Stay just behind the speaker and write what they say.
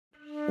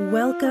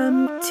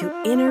Welcome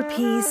to Inner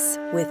Peace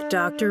with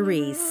Dr.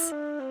 Reese,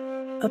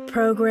 a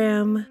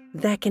program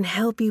that can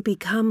help you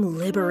become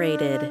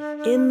liberated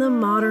in the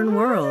modern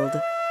world.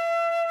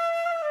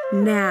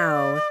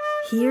 Now,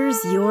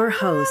 here's your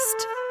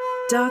host,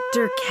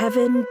 Dr.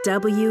 Kevin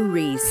W.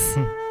 Reese.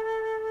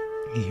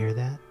 You hear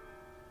that?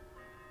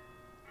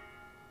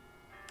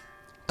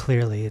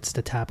 Clearly, it's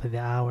the top of the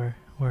hour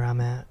where I'm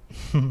at.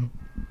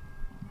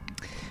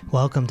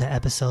 Welcome to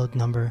episode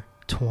number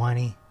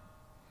 20.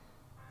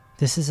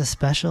 This is a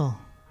special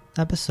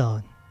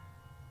episode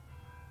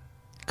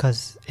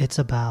because it's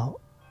about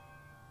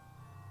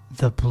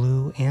the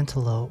Blue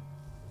Antelope.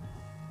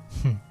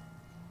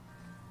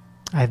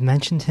 I've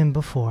mentioned him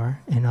before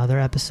in other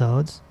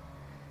episodes,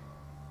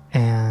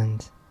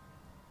 and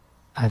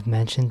I've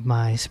mentioned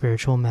my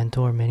spiritual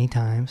mentor many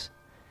times,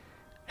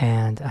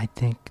 and I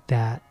think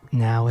that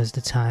now is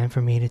the time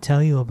for me to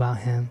tell you about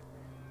him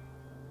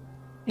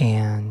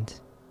and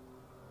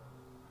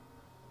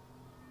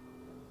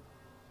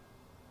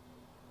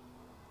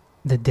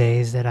the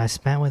days that I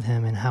spent with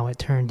him and how it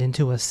turned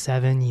into a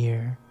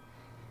 7-year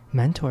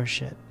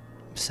mentorship.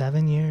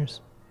 7 years.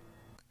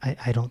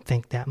 I don't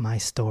think that my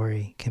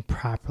story can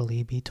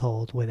properly be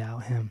told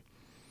without him.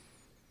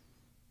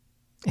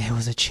 It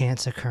was a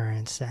chance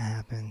occurrence that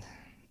happened.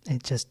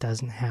 It just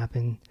doesn't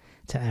happen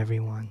to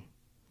everyone.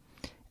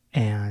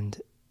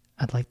 And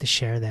I'd like to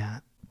share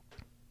that.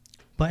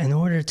 But in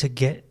order to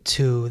get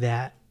to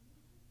that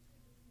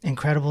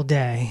incredible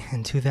day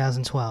in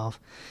 2012,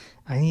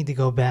 I need to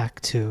go back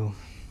to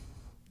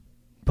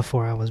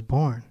before I was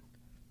born.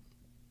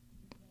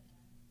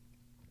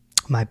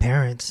 My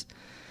parents,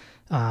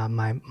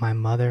 my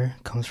mother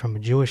comes from a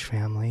Jewish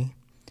family,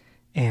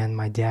 and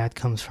my dad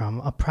comes from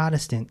a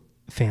Protestant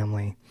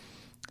family.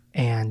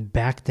 And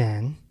back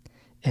then,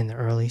 in the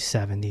early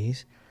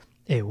 70s,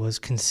 it was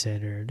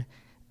considered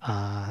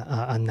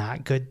a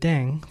not good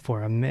thing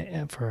for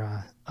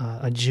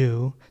a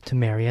Jew to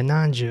marry a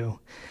non-Jew.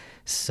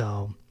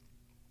 So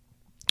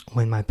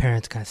when my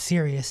parents got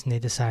serious and they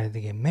decided to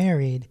get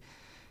married,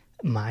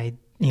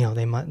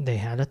 they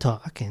had a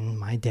talk, and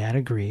my dad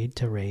agreed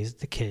to raise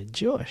the kid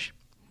Jewish,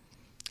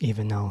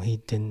 even though he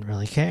didn't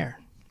really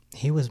care.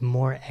 He was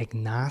more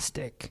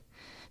agnostic,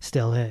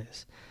 still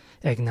is.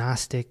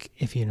 Agnostic,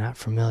 if you're not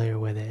familiar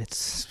with it,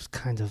 it's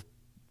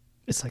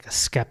like a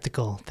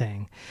skeptical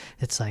thing.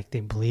 It's like they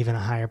believe in a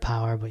higher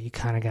power, but you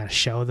kind of got to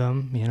show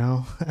them,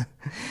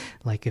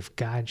 Like if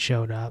God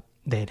showed up,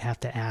 they'd have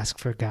to ask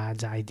for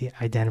God's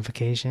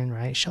identification,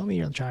 right? Show me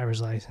your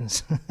driver's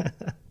license.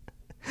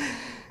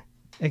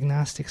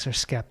 Agnostics are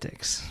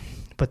skeptics,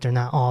 but they're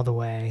not all the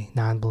way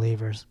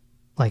non-believers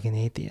like an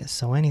atheist.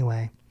 So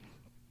anyway,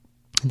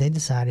 they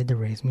decided to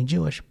raise me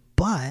Jewish,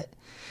 but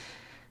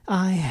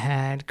I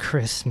had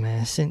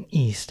Christmas and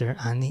Easter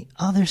on the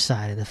other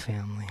side of the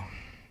family.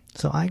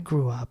 So I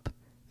grew up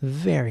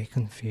very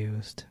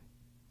confused.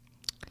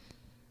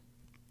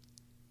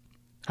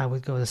 I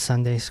would go to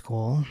Sunday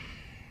school,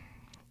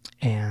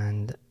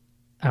 and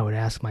I would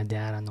ask my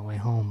dad on the way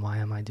home, why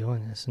am I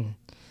doing this? And,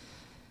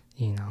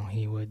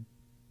 he would,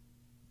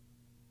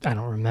 I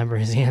don't remember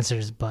his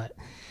answers, but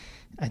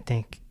I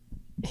think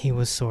he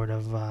was sort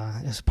of,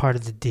 as part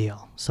of the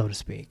deal, so to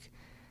speak.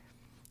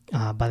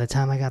 By the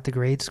time I got to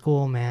grade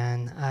school,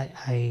 man,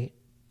 I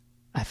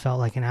felt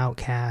like an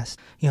outcast.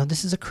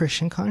 This is a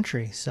Christian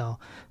country, so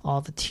all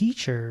the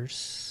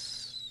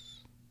teachers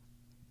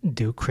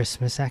do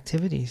Christmas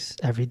activities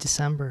every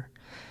December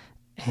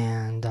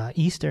and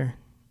Easter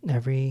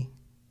every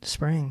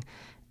spring.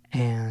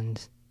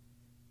 And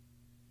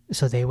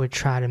so they would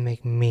try to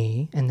make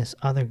me and this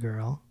other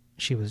girl,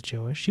 she was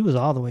Jewish, she was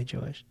all the way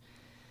Jewish,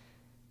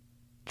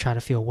 try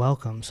to feel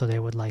welcome. So they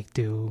would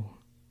do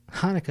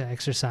Hanukkah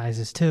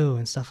exercises too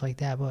and stuff like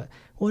that. But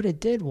what it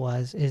did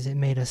is it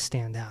made us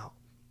stand out.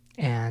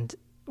 And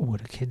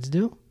what do kids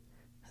do?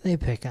 They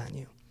pick on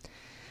you.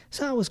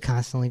 So I was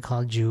constantly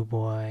called Jew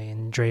boy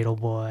and dreidel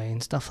boy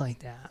and stuff like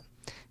that.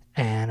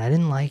 And I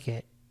didn't like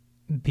it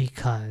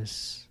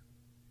because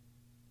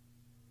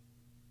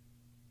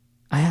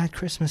I had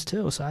Christmas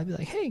too. So I'd be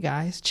like, hey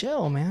guys,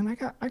 chill, man. I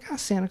got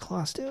Santa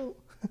Claus too.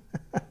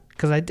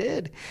 Because I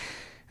did.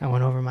 I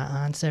went over my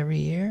aunt's every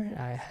year.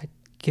 I had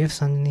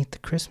gifts underneath the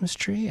Christmas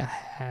tree. I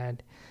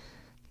had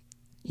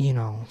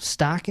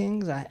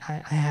stockings. I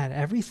had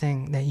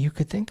everything that you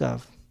could think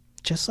of,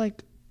 just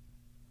like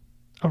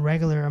a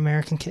regular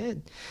American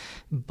kid.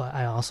 But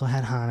I also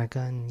had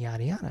Hanukkah and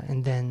yada yada.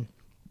 And then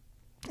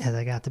as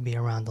I got to be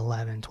around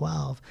 11,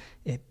 12,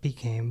 it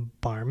became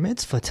bar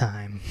mitzvah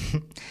time.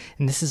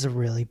 And this is a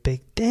really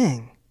big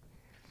thing.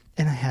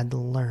 And I had to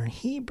learn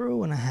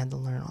Hebrew, and I had to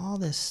learn all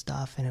this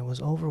stuff, and it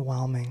was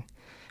overwhelming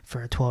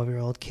for a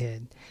 12-year-old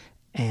kid.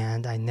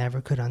 And I never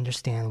could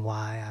understand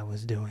why I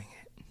was doing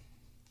it.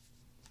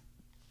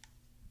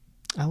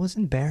 I was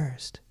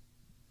embarrassed.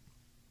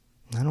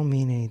 I don't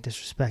mean any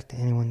disrespect to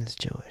anyone that's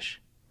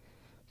Jewish,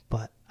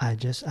 but I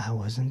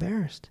was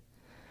embarrassed.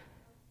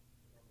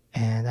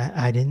 And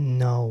I didn't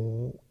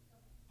know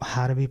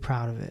how to be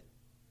proud of it.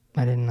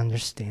 I didn't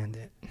understand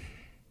it.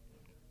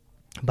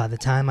 By the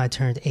time I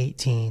turned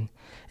 18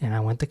 and I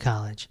went to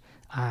college,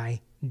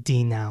 I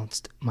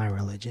denounced my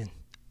religion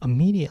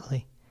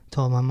immediately.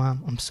 Told my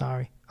mom, I'm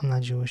sorry, I'm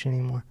not Jewish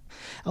anymore.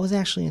 I was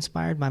actually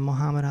inspired by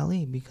Muhammad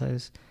Ali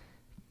because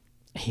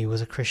he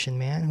was a Christian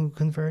man who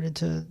converted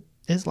to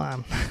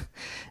Islam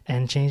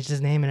and changed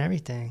his name and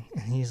everything.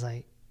 And he's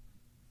like,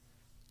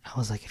 I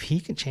was like, if he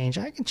can change,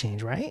 I can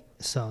change, right?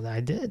 So I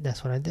did.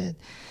 That's what I did.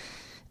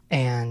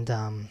 And,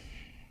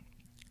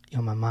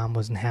 my mom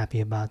wasn't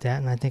happy about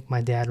that. And I think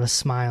my dad was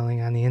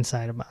smiling on the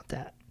inside about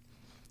that.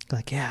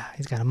 Like, yeah,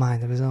 he's got a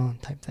mind of his own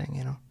type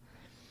thing,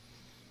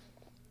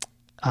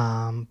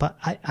 But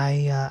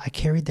I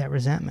carried that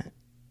resentment.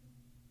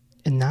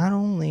 And not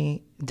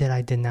only did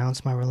I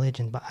denounce my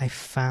religion, but I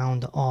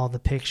found all the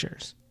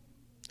pictures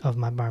of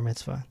my bar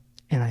mitzvah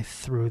and I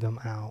threw them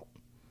out.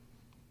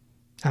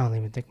 I don't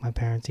even think my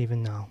parents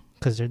even know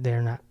because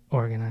they're not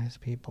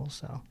organized people.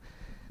 So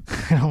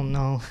I don't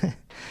know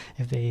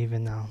if they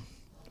even know.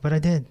 But I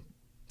did.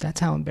 That's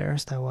how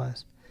embarrassed I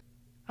was.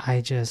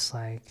 I just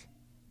I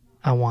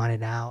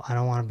wanted out. I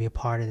don't want to be a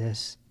part of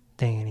this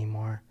thing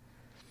anymore.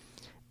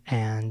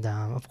 And,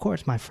 of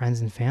course, my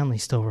friends and family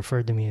still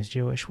referred to me as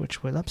Jewish,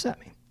 which would upset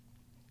me.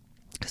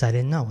 Because I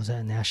didn't know. Was that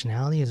a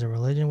nationality? Is it a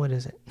religion? What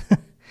is it?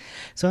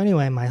 So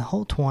anyway, my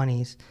whole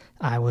 20s,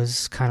 I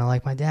was kind of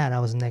like my dad. I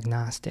was an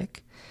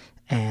agnostic.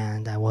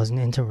 And I wasn't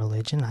into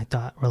religion. I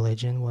thought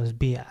religion was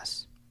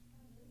BS.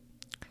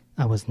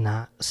 I was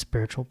not a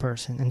spiritual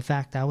person. In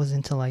fact, I was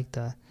into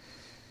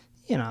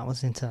I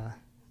was into,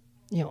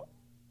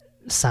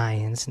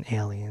 science and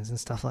aliens and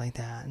stuff like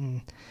that.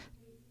 And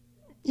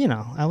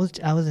I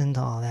was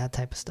into all that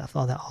type of stuff,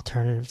 all that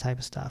alternative type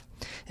of stuff.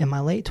 In my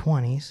late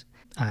 20s,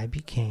 I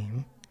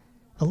became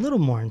a little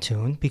more in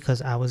tune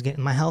because I was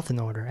getting my health in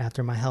order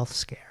after my health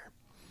scare.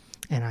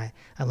 And I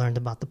learned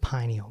about the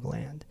pineal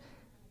gland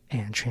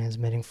and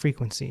transmitting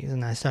frequencies.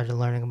 And I started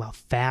learning about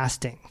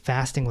fasting.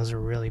 Fasting was a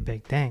really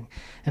big thing.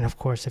 And of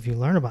course, if you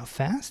learn about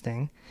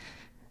fasting,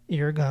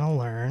 you're going to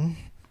learn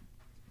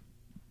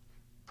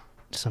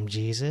some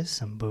Jesus,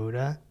 some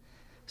Buddha,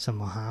 some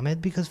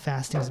Muhammad, because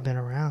fasting has been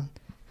around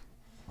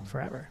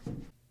forever.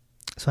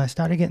 So I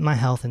started getting my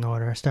health in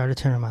order. I started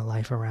turning my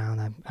life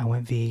around. I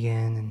went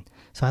vegan. And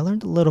so I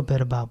learned a little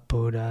bit about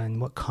Buddha and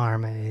what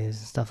karma is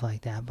and stuff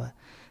like that. But,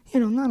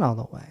 not all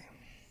the way.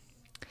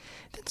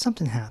 Then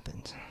something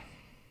happened.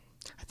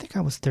 I think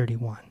I was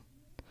 31.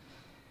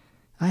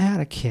 I had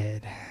a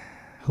kid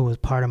who was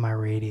part of my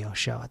radio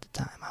show at the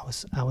time.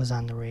 I was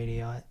on the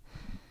radio at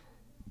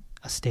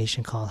a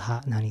station called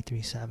Hot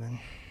 93.7,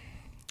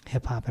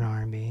 hip hop and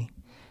R&B,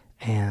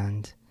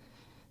 and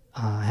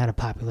I had a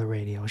popular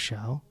radio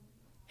show,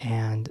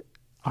 and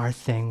our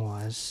thing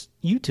was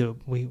YouTube.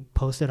 We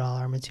posted all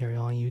our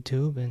material on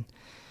YouTube, and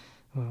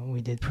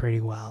we did pretty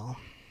well.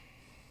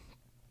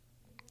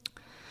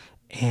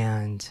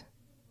 And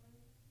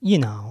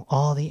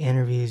all the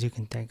interviews you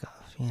can think of,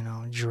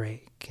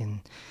 Drake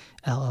and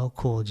LL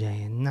Cool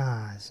J and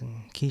Nas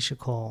and Keisha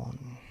Cole,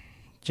 and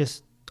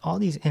just all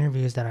these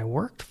interviews that I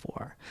worked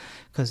for.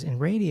 Because in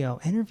radio,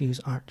 interviews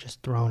aren't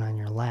just thrown on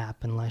your lap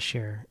unless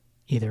you're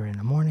either in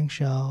a morning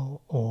show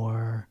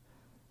or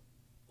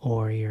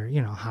you're,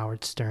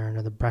 Howard Stern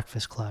or the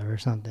Breakfast Club or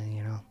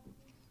something,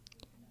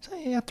 So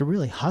you have to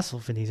really hustle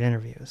for these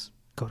interviews.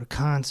 Go to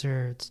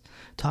concerts,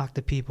 talk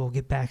to people,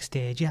 get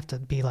backstage. You have to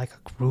be like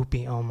a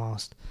groupie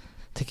almost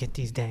to get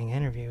these dang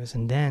interviews.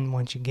 And then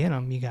once you get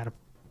them, you gotta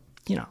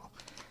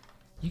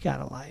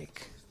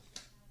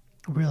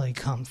really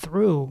come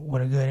through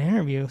with a good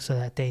interview so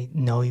that they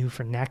know you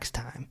for next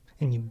time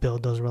and you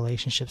build those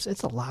relationships.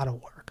 It's a lot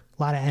of work,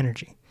 a lot of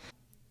energy.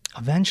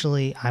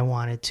 Eventually, I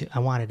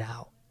wanted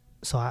out.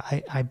 So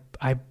I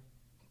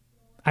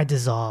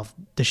dissolved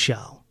the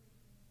show,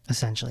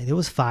 essentially. There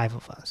was 5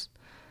 of us.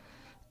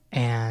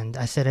 And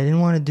I said I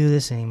didn't want to do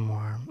this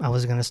anymore. I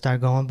was going to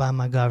start going by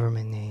my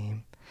government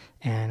name.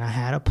 And I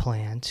had a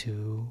plan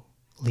to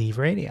leave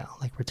radio,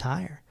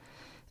 retire.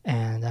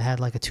 And I had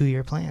a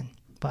 2-year plan.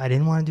 But I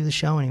didn't want to do the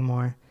show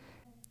anymore.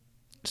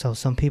 So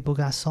some people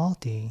got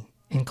salty,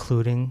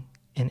 including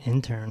an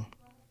intern.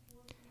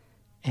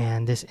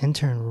 And this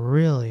intern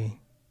really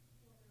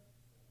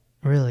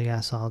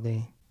got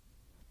salty.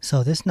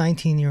 So this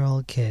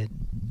 19-year-old kid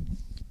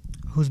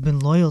who's been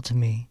loyal to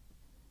me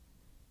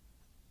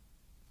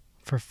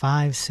for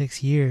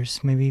 5-6 years,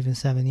 maybe even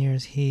 7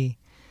 years, he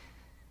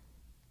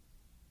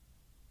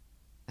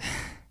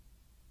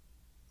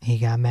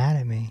got mad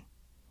at me.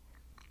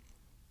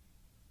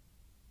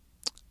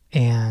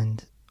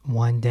 And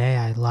one day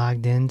I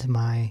logged into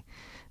I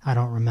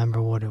don't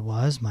remember what it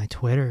was, my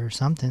Twitter or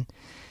something,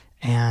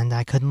 and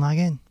I couldn't log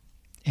in.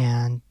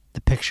 And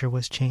the picture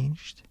was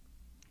changed.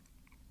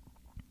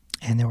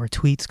 And there were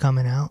tweets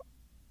coming out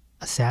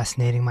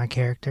assassinating my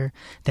character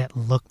that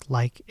looked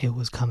like it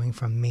was coming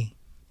from me.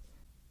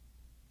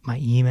 My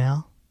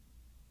email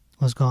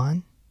was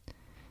gone.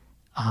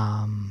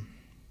 I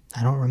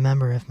don't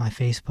remember if my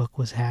Facebook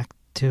was hacked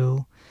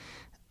too.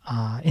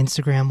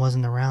 Instagram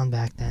wasn't around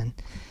back then.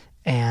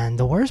 And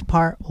the worst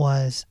part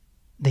was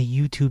the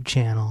YouTube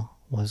channel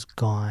was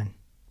gone.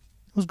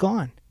 It was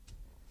gone.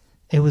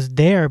 It was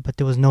there, but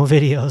there was no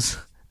videos.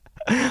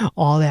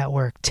 All that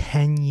work,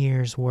 10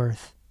 years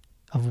worth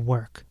of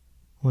work,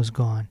 was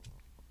gone.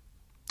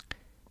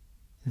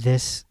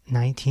 This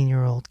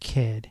 19-year-old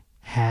kid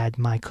had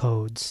my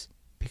codes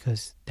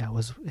because that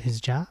was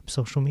his job,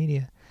 social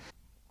media.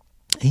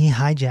 He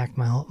hijacked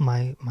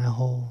my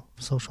whole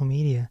social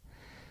media,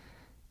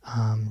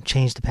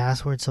 changed the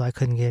password so I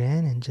couldn't get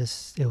in, and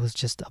it was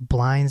just a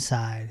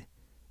blindside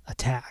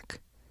attack.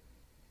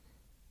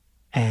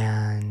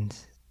 And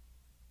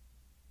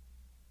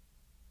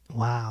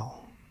wow.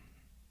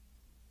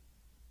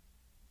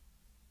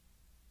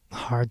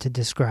 Hard to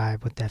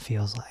describe what that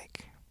feels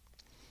like.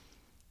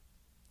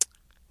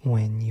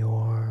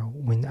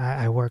 When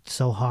I worked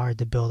so hard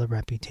to build a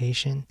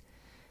reputation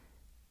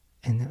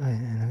in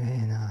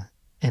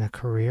a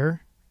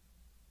career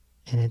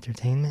in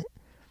entertainment,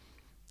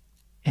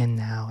 and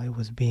now it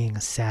was being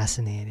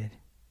assassinated.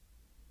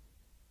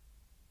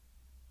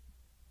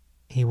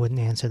 He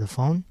wouldn't answer the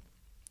phone,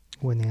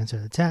 wouldn't answer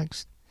the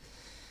text,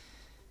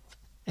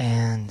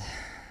 and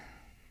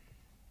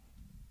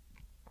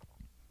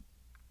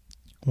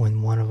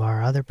when one of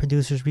our other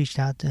producers reached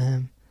out to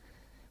him,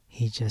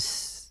 he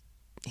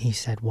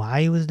said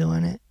why he was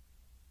doing it,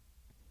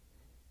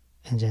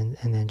 and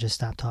then just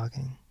stopped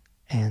talking.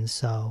 And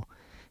so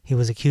he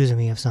was accusing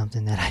me of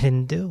something that I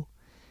didn't do.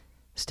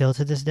 Still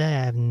to this day,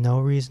 I have no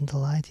reason to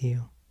lie to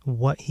you.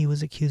 What he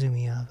was accusing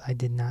me of, I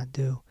did not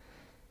do.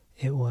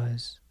 It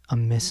was a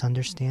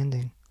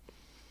misunderstanding.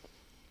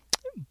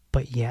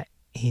 But yet,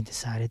 he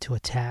decided to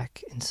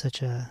attack in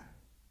such a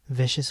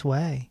vicious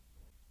way.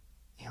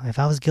 If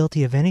I was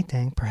guilty of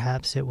anything,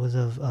 perhaps it was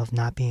of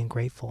not being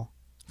grateful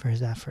for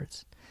his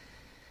efforts.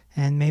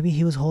 And maybe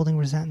he was holding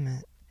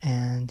resentment,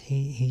 and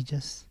he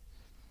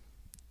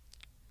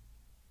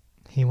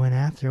went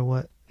after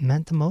what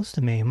meant the most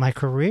to me, my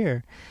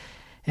career.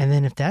 And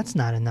then if that's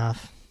not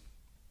enough,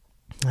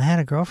 I had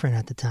a girlfriend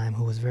at the time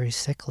who was very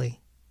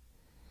sickly.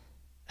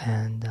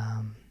 And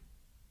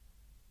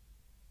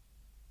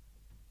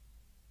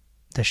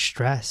the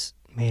stress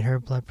made her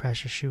blood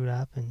pressure shoot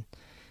up, and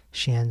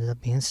she ended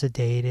up being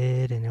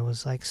sedated, and it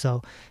was like,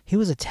 so he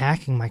was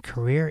attacking my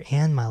career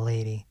and my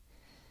lady.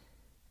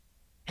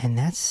 And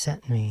that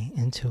sent me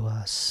into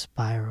a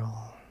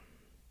spiral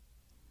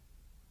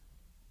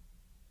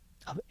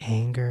of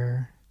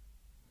anger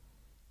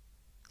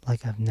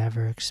like I've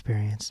never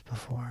experienced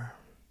before.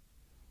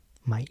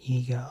 My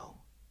ego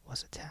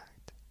was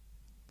attacked.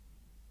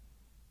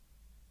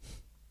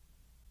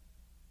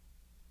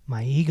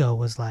 My ego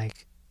was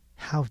like,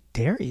 how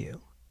dare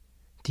you?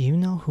 Do you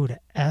know who the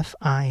F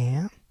I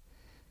am?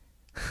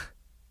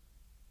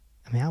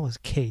 I mean, I was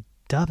K.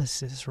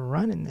 Dubbasis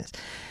running this.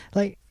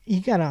 Like,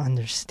 you gotta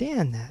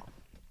understand that.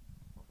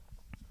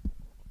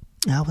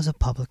 I was a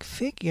public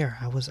figure.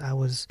 I was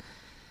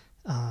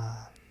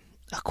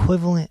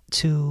equivalent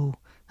to,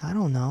 I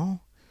don't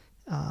know,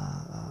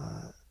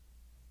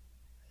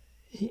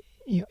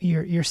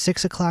 your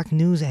 6 o'clock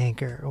news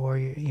anchor, or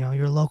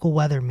your local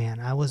weatherman.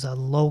 I was a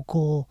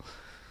local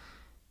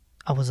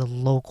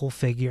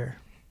figure,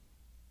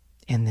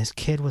 and this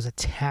kid was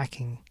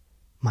attacking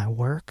my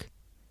work,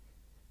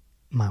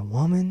 my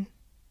woman,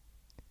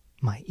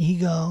 my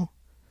ego,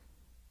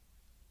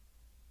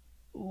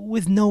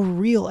 with no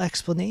real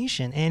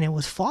explanation. And it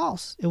was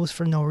false. It was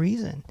for no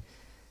reason.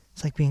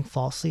 It's like being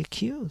falsely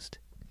accused.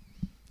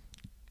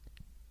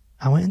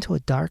 I went into a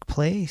dark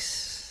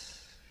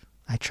place.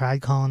 I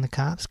tried calling the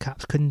cops.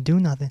 Cops couldn't do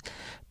nothing.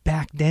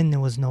 Back then, there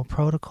was no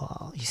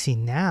protocol. You see,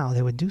 now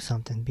they would do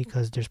something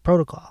because there's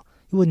protocol.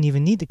 You wouldn't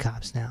even need the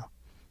cops now.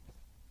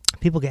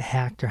 People get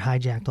hacked or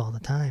hijacked all the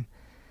time.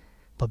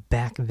 But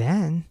back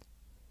then,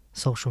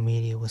 social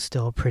media was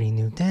still a pretty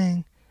new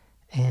thing,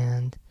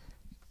 and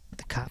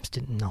the cops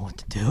didn't know what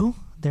to do.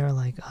 They were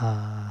like,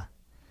 I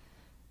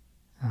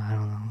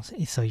don't know.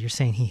 So you're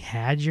saying he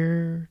had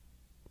your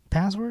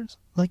passwords?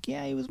 Like,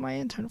 yeah, he was my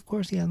intern. Of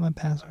course he had my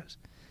passwords.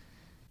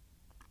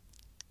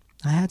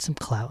 I had some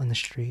clout in the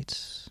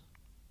streets.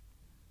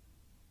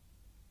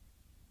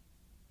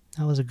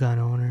 I was a gun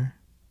owner.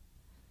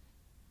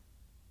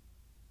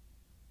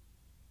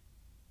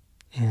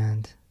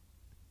 And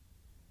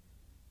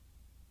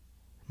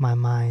my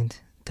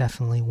mind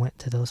definitely went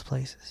to those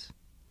places.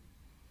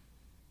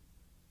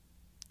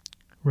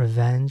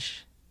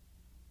 Revenge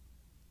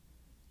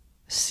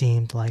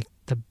seemed like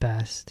the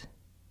best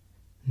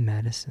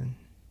medicine.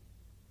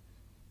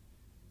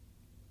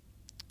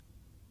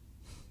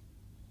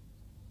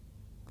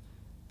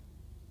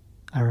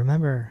 I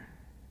remember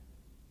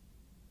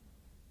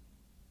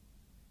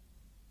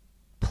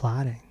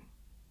plotting,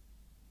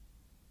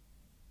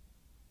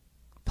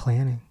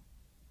 planning,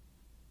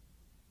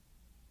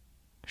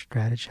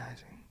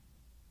 strategizing.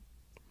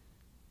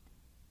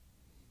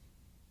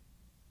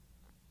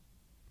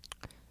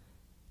 It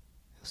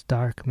was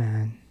dark,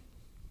 man.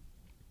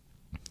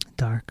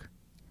 Dark.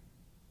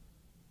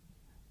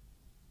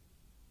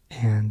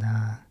 And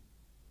I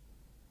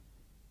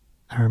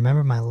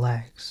remember my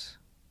legs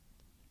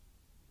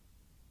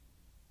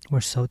were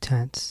so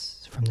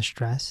tense from the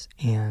stress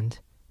and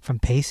from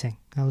pacing.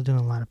 I was doing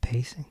a lot of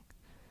pacing.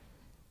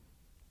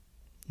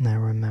 And I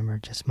remember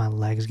just my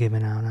legs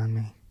giving out on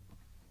me,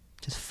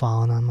 just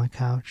falling on my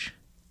couch.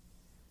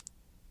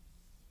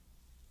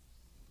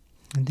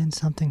 And then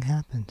something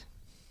happened.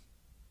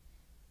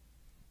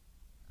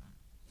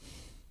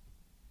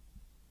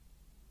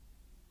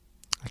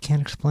 I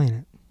can't explain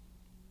it.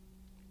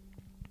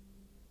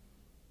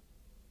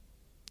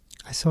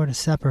 I sort of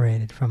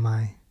separated from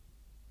my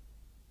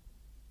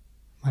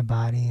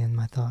body and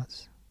my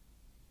thoughts.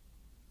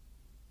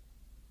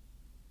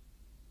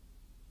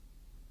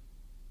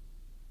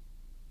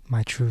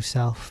 My true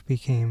self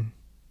became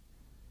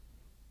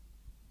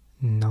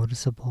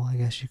noticeable, I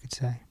guess you could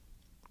say.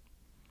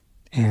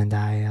 And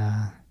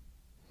I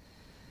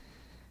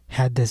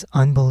had this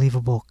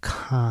unbelievable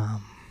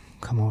calm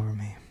come over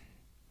me.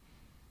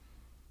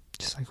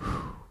 Just like,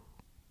 whew.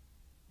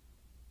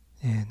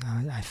 And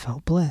I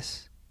felt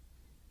bliss.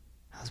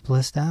 I was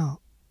blissed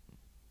out.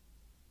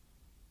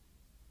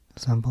 It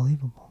was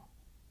unbelievable.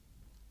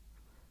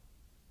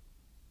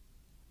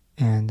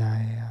 And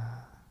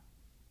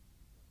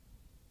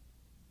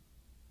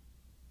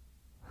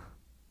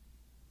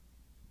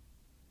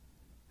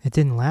it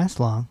didn't last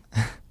long,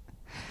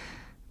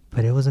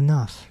 but it was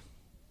enough.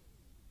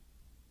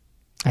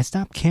 I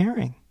stopped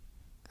caring.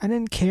 I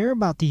didn't care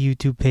about the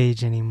YouTube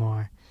page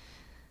anymore.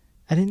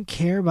 I didn't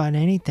care about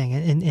anything.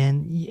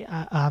 And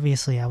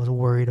obviously I was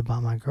worried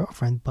about my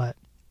girlfriend, but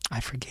I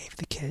forgave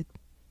the kid.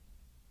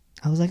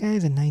 I was like,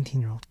 he's a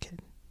 19-year-old kid.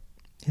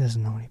 He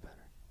doesn't know any better.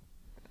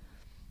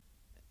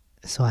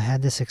 So I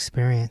had this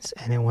experience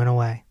and it went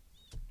away.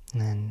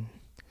 And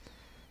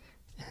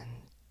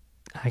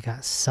I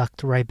got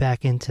sucked right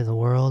back into the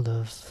world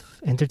of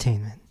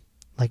entertainment,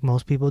 like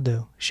most people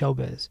do.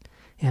 Showbiz.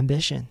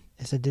 Ambition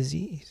is a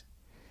disease.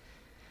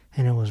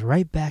 And it was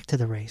right back to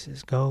the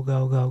races. Go,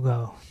 go, go,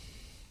 go.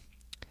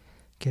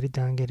 Get it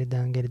done, get it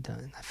done, get it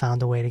done. I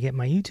found a way to get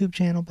my YouTube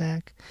channel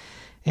back.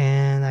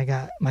 And I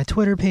got my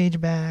Twitter page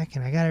back.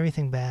 And I got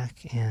everything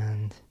back.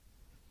 And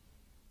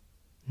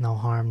no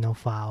harm, no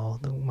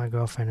foul. My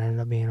girlfriend ended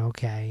up being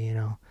okay, you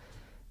know.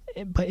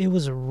 But it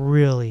was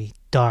really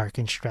dark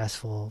and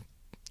stressful.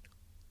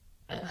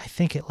 I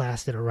think it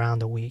lasted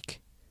around a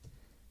week.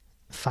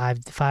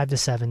 5 to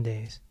 7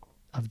 days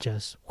of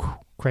just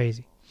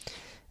crazy.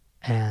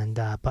 And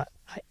but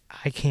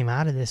I came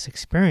out of this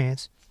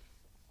experience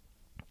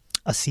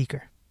a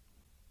seeker.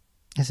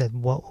 I said,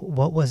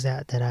 what was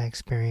that I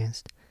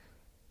experienced?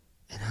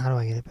 And how do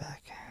I get it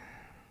back?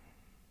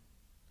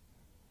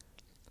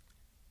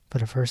 For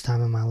the first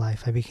time in my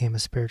life, I became a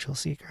spiritual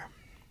seeker.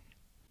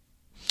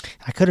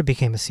 I could have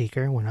became a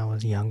seeker when I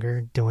was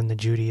younger, doing the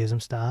Judaism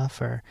stuff,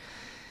 or,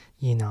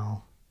 you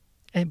know,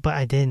 but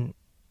I didn't.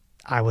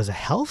 I was a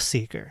health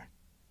seeker.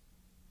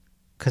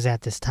 Because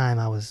at this time,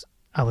 I was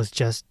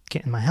just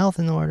getting my health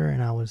in order,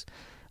 and I was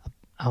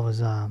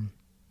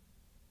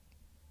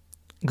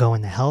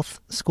going to health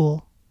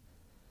school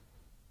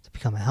to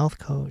become a health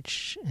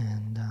coach,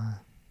 and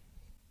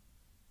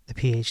the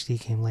PhD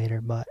came later,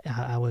 but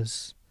I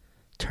was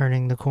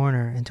turning the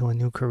corner into a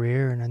new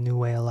career and a new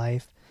way of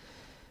life.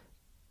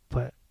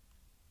 But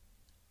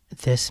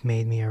this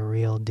made me a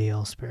real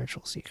deal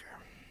spiritual seeker.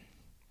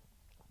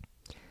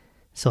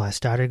 So I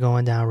started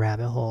going down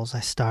rabbit holes.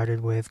 I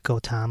started with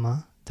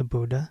Gautama, the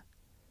Buddha,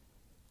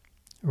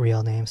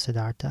 real name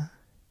Siddhartha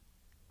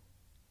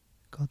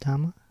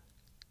Gautama.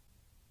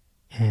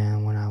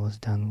 And when I was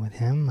done with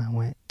him, I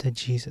went to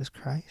Jesus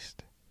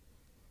Christ.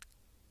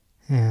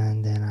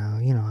 And then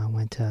I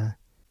went to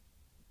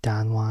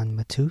Don Juan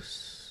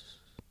Matus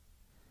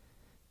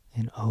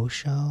and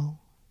Osho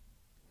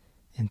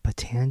and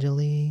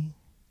Patanjali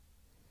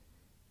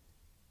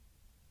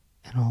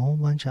and a whole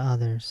bunch of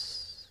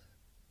others.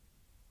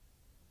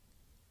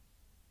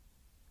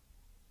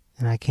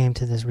 And I came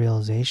to this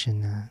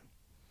realization that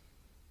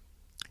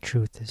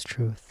truth is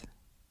truth.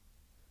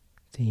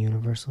 The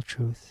universal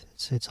truth.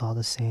 It's all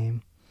the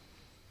same.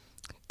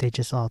 They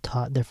just all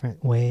taught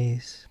different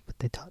ways, but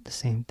they taught the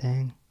same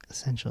thing,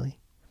 essentially.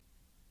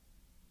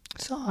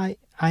 So I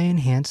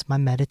enhanced my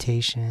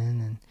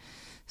meditation and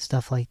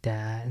stuff like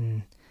that,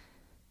 and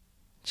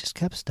just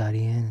kept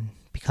studying and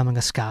becoming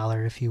a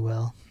scholar, if you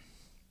will.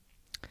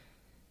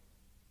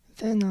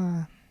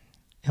 Then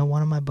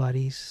one of my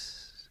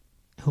buddies,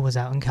 who was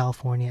out in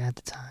California at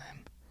the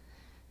time,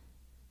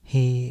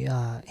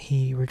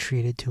 he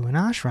retreated to an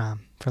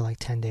ashram for like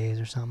 10 days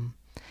or something.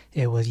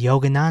 It was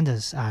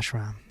Yogananda's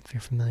ashram, if you're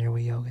familiar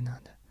with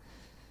Yogananda.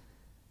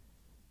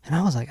 And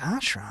I was like,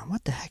 ashram?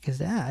 What the heck is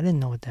that? I didn't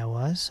know what that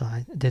was. So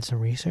I did some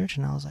research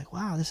and I was like,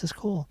 wow, this is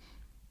cool.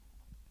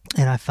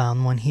 And I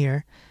found one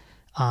here,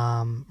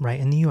 right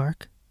in New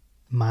York,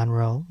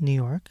 Monroe, New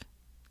York,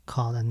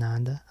 called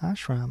Ananda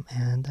Ashram.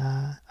 And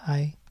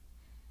I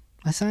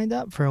signed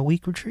up for a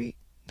week retreat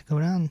to go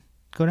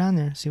down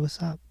there, see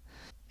what's up.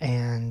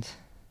 And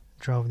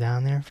drove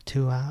down there for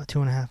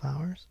 2.5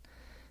 hours.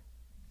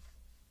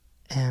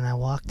 And I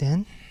walked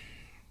in,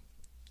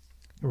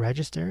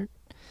 registered,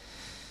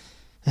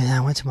 and I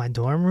went to my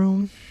dorm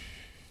room.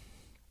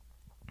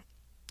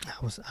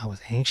 I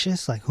was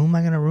anxious. Like, who am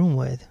I going to room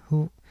with?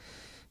 Who,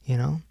 you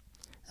know?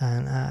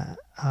 And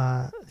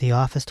the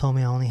office told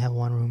me I only have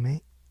one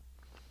roommate.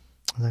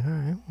 I was like, all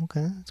right,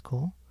 okay, that's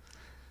cool.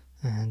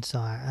 And so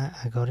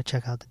I go to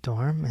check out the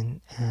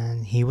dorm,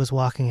 and he was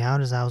walking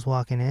out as I was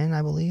walking in,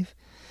 I believe.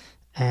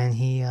 And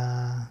he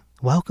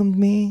welcomed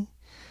me.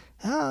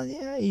 Oh,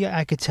 yeah,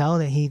 I could tell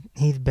that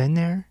he'd been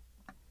there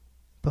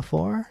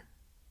before.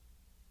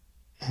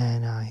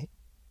 And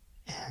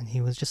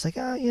he was just like,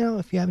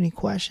 if you have any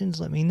questions,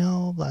 let me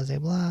know, blah, blah,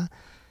 blah.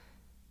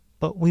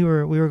 But we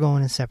were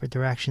going in separate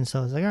directions, so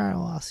I was like, all right,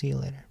 well, I'll see you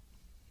later.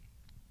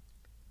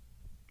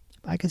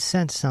 I could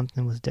sense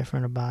something was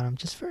different about him.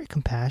 Just very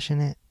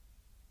compassionate,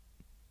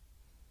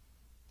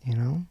 you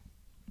know?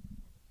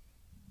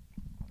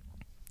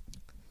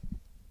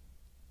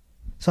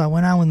 So I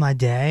went on with my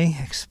day,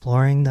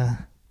 exploring the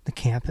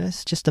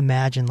campus. Just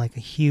imagine like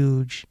a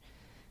huge,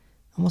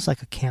 almost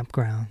like a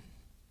campground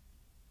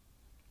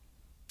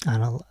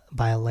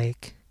by a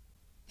lake.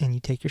 And you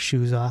take your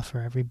shoes off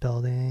for every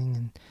building,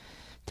 and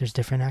there's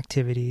different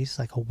activities,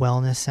 like a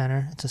wellness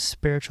center. It's a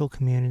spiritual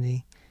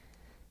community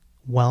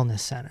wellness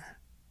center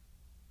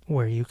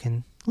where you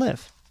can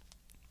live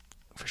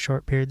for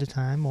short periods of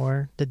time,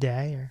 or the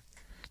day, or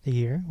the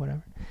year,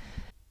 whatever.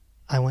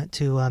 I went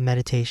to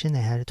meditation.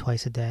 They had it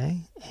twice a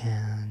day,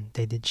 and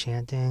they did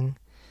chanting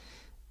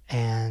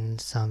and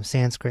some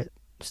Sanskrit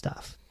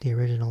stuff, the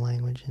original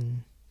language.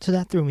 And so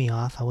that threw me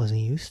off. I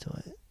wasn't used to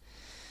it.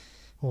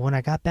 Well, when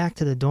I got back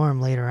to the dorm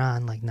later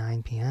on, like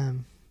 9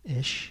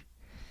 p.m.-ish,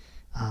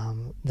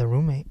 the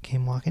roommate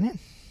came walking in.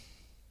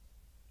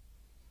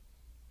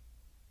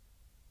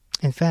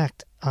 In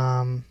fact,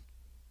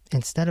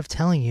 instead of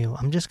telling you,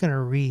 I'm just going to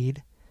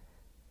read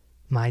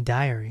my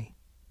diary.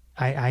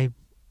 I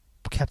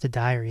kept a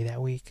diary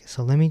that week,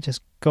 so let me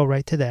just go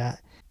right to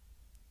that.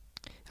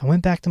 I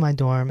went back to my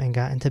dorm and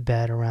got into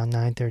bed around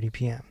 9:30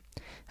 p.m.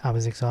 I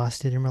was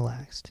exhausted and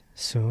relaxed.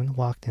 Soon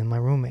walked in my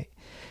roommate.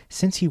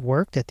 Since he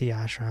worked at the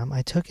ashram,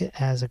 I took it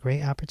as a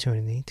great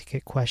opportunity to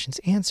get questions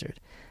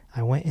answered.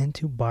 I went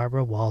into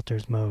Barbara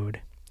Walters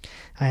mode.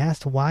 I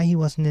asked why he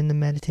wasn't in the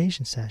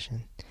meditation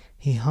session.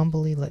 He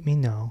humbly let me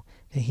know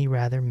that he'd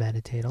rather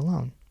meditate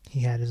alone.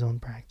 He had his own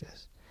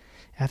practice.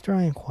 After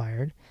I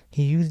inquired,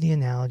 he used the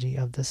analogy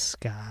of the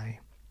sky.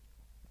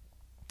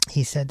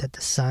 He said that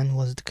the sun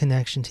was the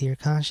connection to your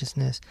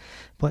consciousness,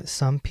 but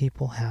some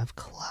people have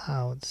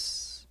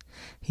clouds.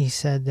 He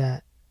said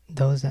that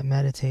those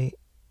meditate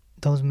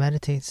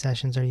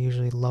sessions are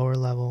usually lower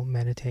level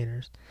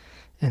meditators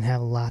and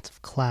have lots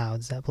of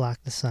clouds that block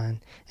the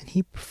sun, and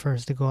he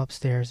prefers to go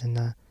upstairs in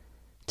the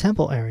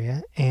temple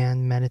area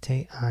and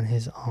meditate on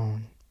his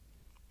own.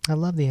 I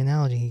love the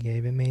analogy he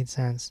gave. It made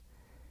sense.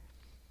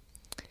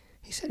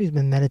 He said he's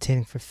been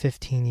meditating for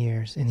 15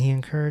 years, and he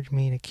encouraged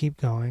me to keep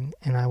going,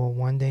 and I will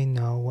one day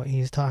know what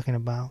he's talking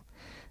about.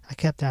 I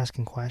kept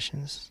asking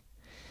questions.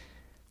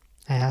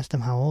 I asked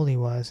him how old he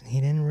was, and he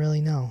didn't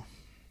really know.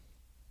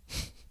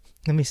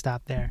 Let me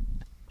stop there.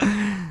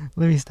 I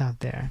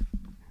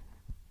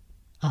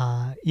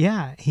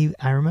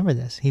remember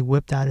this. He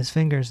whipped out his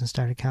fingers and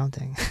started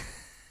counting.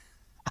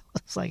 I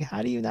was like,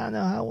 how do you not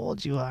know how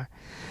old you are?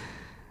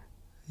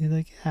 He's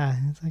like, yeah.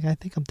 It's like, I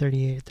think I'm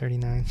 38,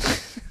 39.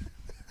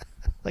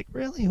 Like,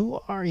 really? Who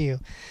are you?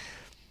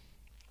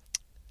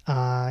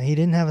 He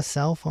didn't have a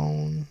cell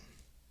phone.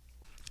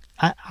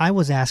 I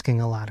was asking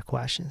a lot of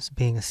questions,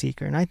 being a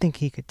seeker, and I think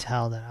he could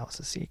tell that I was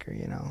a seeker,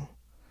 you know.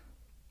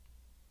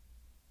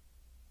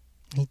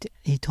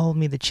 He told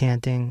me the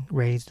chanting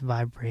raised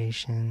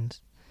vibrations,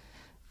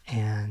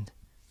 and,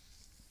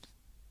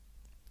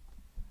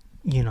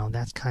 you know,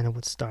 that's kind of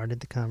what started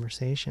the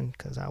conversation,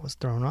 because I was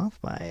thrown off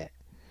by it.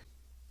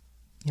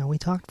 You know, we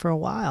talked for a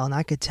while, and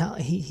I could tell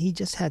he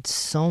just had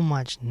so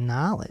much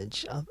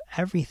knowledge of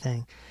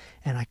everything,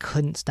 and I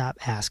couldn't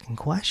stop asking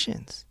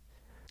questions.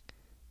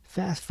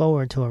 Fast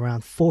forward to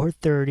around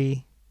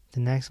 4:30 the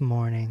next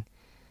morning,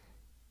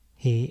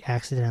 he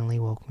accidentally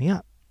woke me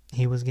up.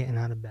 He was getting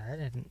out of bed,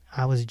 and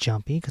I was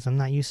jumpy because I'm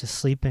not used to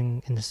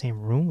sleeping in the same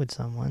room with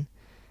someone,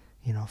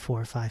 you know, 4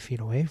 or 5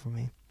 feet away from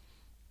me.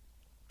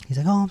 He's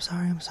like, oh, I'm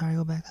sorry,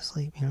 go back to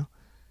sleep, you know.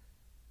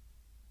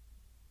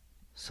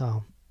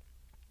 So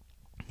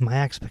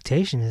my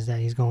expectation is that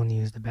he's going to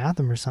use the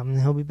bathroom or something,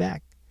 and he'll be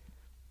back.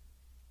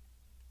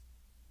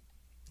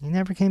 He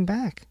never came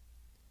back.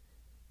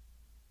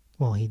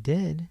 Well, he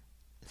did.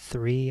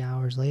 3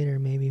 hours later,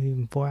 maybe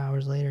even 4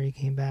 hours later, he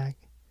came back,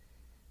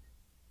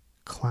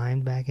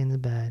 climbed back into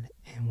bed,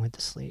 and went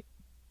to sleep.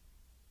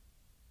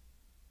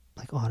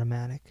 Like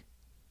automatic.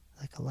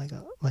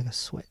 Like a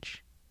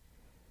switch.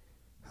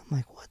 I'm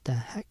like, what the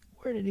heck?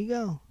 Where did he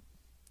go?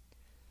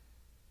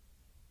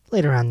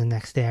 Later on the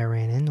next day, I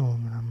ran into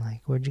him, and I'm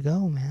like, where'd you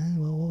go, man?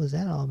 Well, what was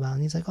that all about?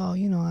 And he's like, oh,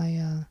 you know,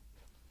 I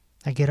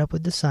get up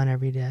with the sun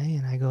every day,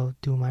 and I go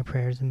do my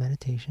prayers and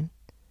meditation.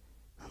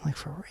 I'm like,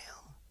 for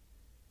real?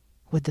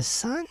 With the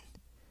sun?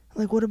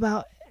 I'm like, what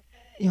about,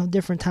 you know,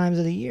 different times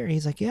of the year?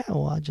 He's like, yeah,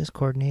 well, I'll just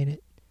coordinate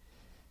it.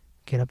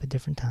 Get up at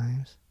different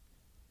times.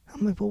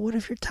 I'm like, well, what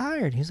if you're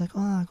tired? He's like,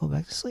 oh, I'll go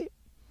back to sleep.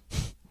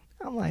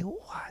 I'm like,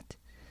 what?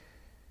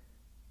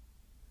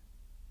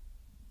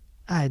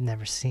 I had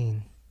never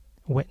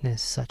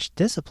witnessed such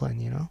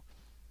discipline.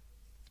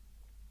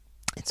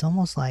 It's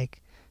almost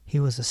like he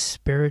was a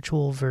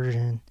spiritual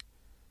version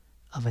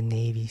of a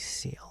Navy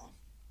SEAL.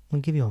 I'll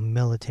give you a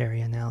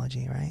military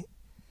analogy, right?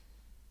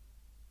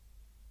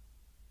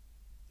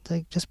 It's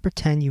like, just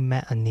pretend you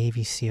met a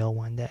Navy SEAL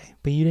one day,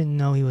 but you didn't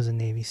know he was a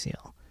Navy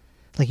SEAL.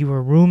 Like you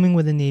were rooming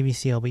with a Navy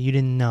SEAL, but you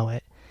didn't know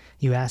it.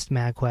 You asked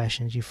mad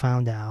questions, you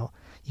found out,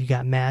 you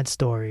got mad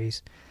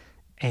stories,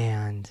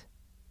 and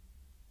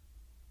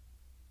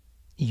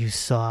you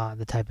saw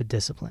the type of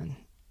discipline,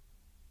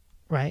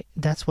 right?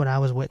 That's what I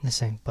was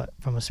witnessing, but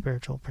from a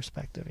spiritual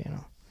perspective.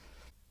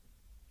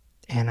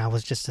 And I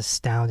was just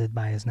astounded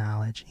by his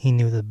knowledge. He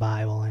knew the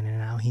Bible in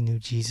and out. He knew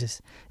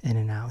Jesus in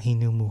and out. He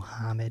knew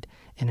Muhammad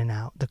in and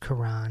out. The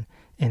Quran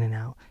in and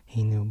out.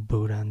 He knew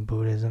Buddha and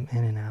Buddhism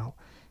in and out.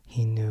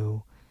 He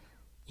knew,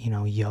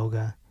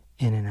 yoga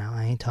in and out.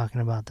 I ain't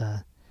talking about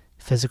the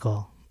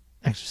physical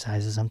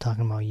exercises. I'm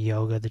talking about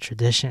yoga, the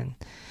tradition.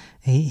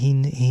 He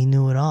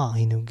knew it all.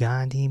 He knew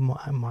Gandhi,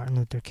 Martin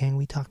Luther King.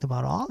 We talked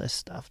about all this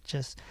stuff,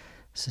 just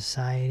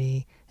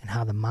society and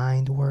how the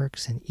mind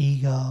works and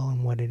ego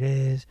and what it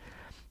is.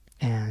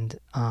 And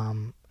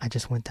I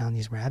just went down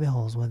these rabbit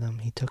holes with him.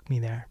 He took me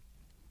there.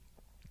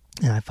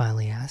 And I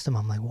finally asked him,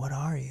 I'm like, what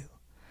are you?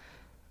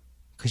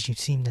 Because you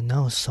seem to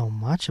know so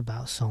much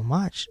about so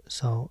much.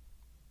 So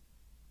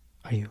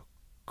are you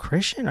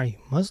Christian? Are you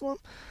Muslim?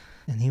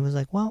 And he was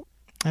like, well,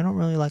 I don't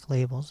really like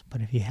labels,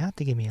 but if you have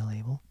to give me a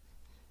label,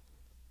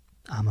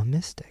 I'm a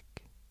mystic.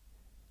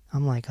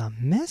 I'm like, a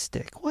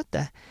mystic? What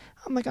the?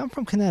 I'm like, I'm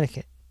from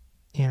Connecticut.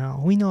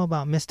 We know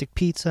about Mystic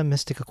Pizza,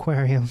 Mystic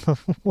Aquarium.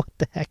 What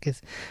the heck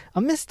is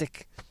a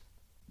mystic?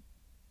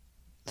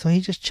 So he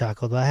just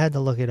chuckled, but I had to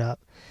look it up.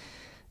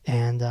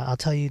 And I'll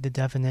tell you the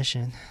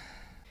definition.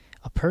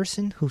 A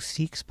person who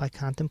seeks by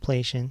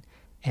contemplation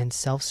and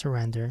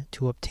self-surrender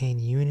to obtain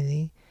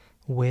unity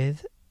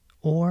with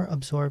or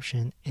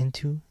absorption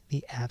into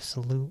the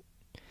absolute,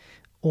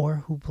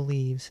 or who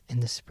believes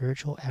in the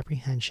spiritual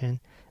apprehension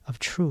of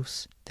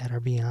truths that are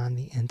beyond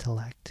the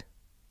intellect.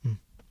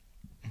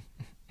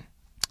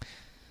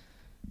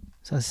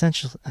 So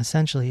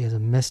essentially, as a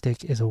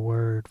mystic is a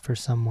word for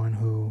someone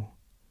who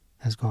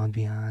has gone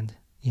beyond,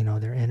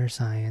 their inner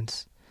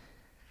science.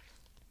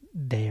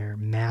 They're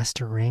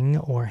mastering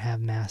or have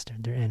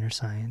mastered their inner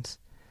science.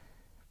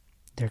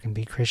 There can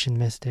be Christian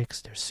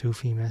mystics, there's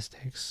Sufi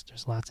mystics,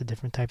 there's lots of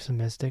different types of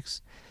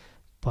mystics.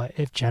 But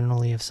if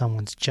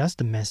someone's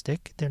just a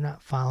mystic, they're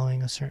not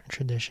following a certain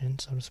tradition,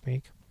 so to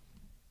speak.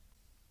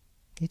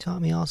 He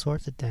taught me all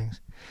sorts of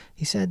things.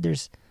 He said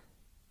there's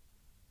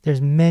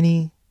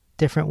many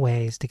different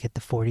ways to get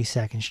to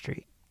 42nd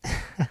Street.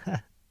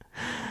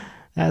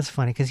 That's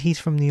funny because he's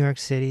from New York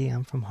City.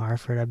 I'm from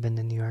Hartford. I've been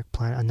to New York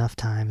enough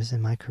times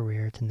in my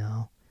career to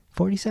know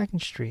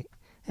 42nd Street.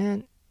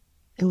 And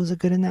it was a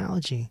good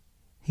analogy.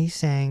 He's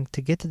saying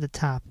to get to the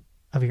top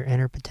of your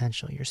inner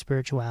potential, your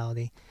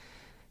spirituality,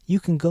 you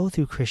can go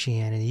through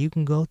Christianity, you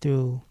can go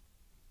through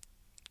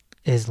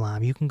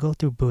Islam, you can go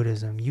through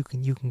Buddhism, you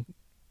can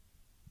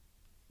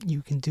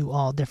do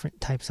all different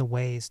types of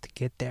ways to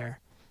get there.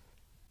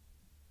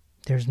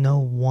 There's no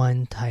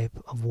one type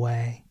of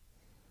way,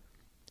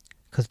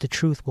 because the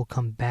truth will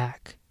come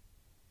back.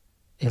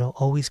 It'll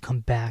always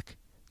come back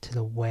to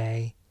the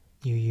way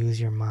you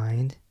use your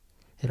mind.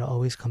 It'll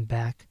always come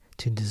back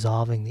to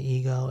dissolving the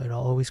ego.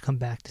 It'll always come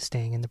back to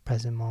staying in the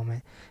present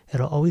moment.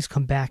 It'll always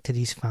come back to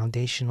these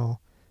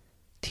foundational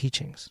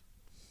teachings.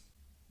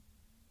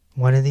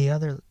 One of the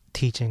other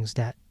teachings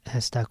that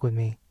has stuck with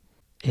me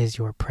is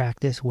your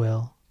practice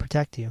will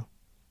protect you.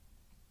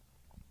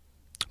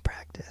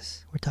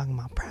 Practice. We're talking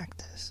about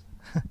practice.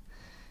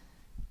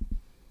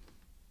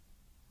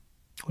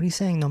 What he's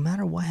saying, no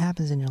matter what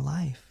happens in your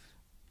life,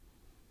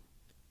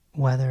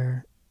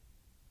 whether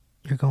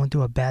you're going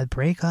through a bad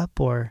breakup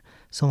or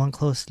someone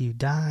close to you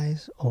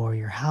dies or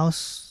your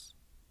house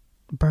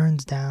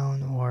burns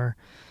down or,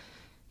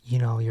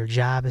 your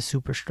job is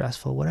super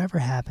stressful, whatever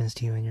happens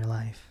to you in your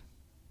life,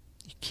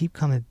 you keep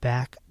coming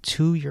back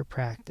to your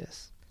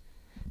practice.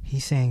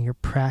 He's saying your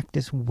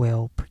practice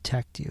will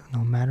protect you no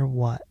matter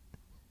what.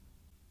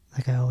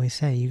 Like I always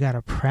say, you got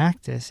to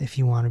practice if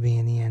you want to be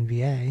in the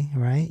NBA,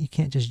 right? You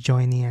can't just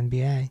join the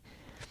NBA. You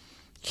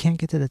can't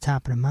get to the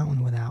top of the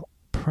mountain without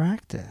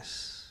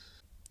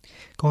practice.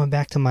 Going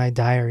back to my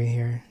diary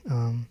here,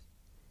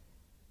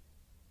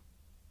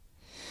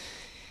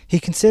 he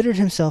considered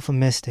himself a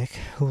mystic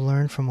who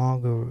learned from all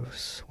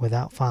gurus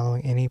without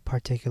following any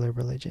particular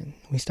religion.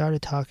 We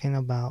started talking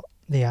about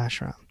the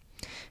ashram.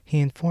 He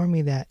informed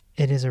me that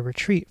it is a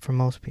retreat for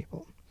most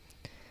people,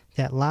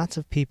 that lots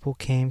of people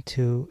came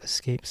to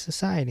escape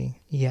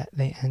society, yet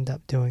they end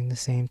up doing the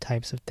same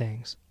types of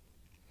things.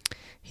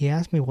 He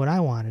asked me what I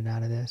wanted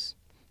out of this.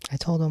 I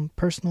told him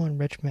personal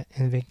enrichment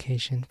and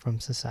vacation from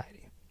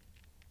society.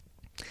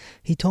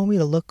 He told me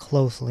to look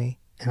closely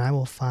and I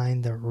will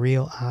find the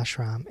real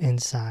ashram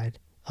inside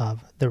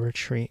of the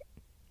retreat.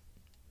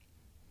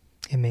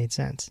 It made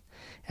sense.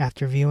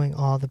 After viewing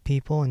all the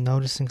people and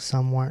noticing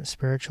some weren't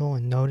spiritual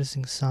and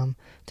noticing some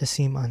to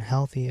seem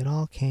unhealthy, it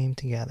all came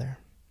together.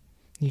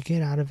 You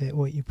get out of it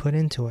what you put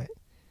into it.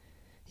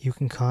 You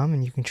can come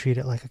and you can treat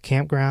it like a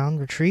campground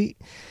retreat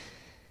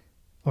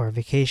or a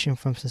vacation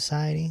from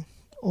society,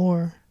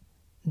 or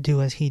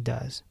do as he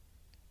does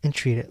and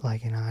treat it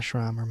like an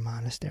ashram or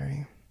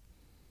monastery.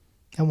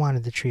 I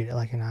wanted to treat it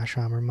like an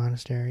ashram or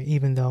monastery,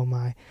 even though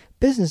my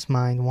business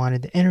mind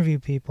wanted to interview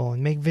people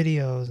and make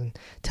videos and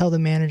tell the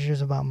managers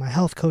about my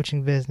health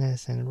coaching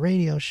business and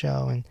radio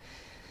show and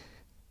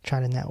try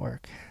to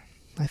network.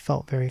 I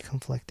felt very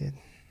conflicted.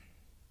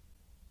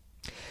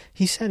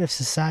 He said if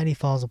society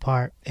falls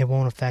apart, it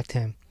won't affect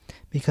him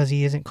because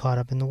he isn't caught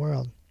up in the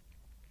world.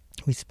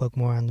 We spoke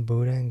more on the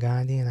Buddha and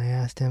Gandhi, and I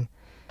asked him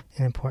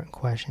an important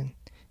question.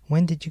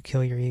 When did you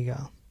kill your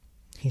ego?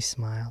 He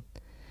smiled,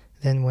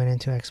 then went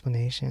into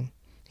explanation.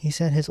 He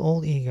said his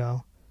old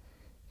ego,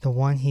 the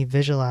one he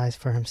visualized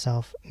for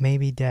himself, may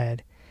be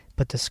dead,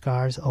 but the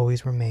scars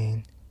always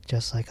remain,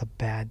 just like a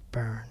bad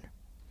burn.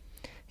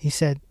 He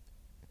said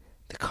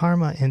the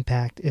karma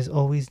impact is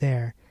always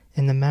there,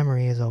 and the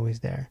memory is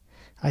always there.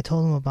 I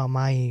told him about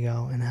my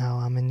ego and how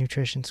I'm in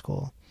nutrition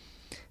school.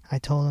 I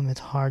told him it's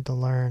hard to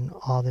learn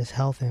all this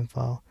health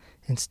info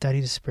and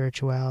study the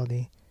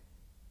spirituality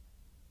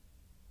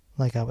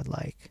like I would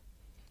like.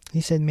 He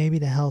said maybe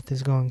the health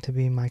is going to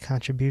be my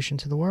contribution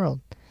to the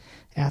world.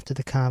 After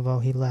the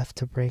convo, he left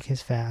to break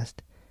his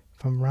fast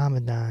from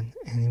Ramadan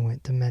and he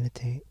went to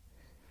meditate.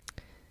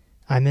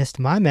 I missed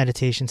my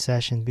meditation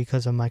session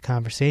because of my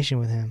conversation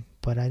with him,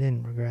 but I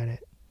didn't regret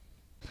it.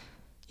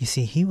 You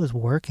see, he was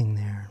working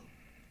there.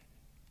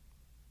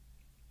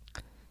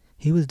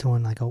 He was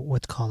doing like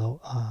what's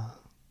called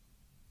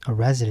a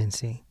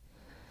residency.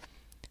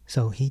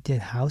 So he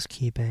did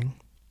housekeeping.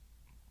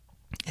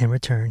 In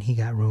return, he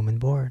got room and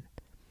board.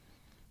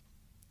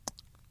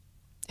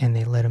 And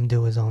they let him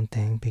do his own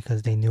thing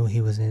because they knew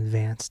he was an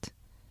advanced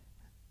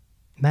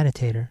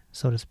meditator,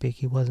 so to speak.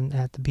 He wasn't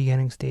at the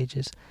beginning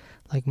stages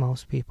like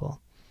most people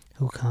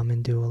who come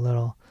and do a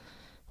little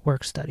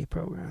work study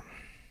program.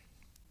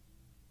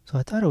 So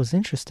I thought it was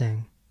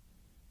interesting.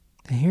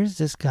 And here's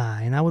this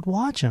guy, and I would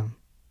watch him.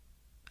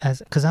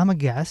 Because I'm a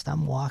guest,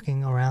 I'm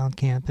walking around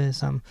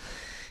campus, I'm,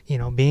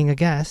 being a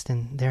guest,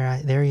 and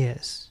there he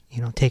is,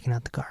 taking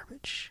out the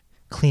garbage,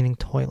 cleaning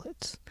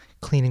toilets,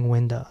 cleaning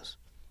windows.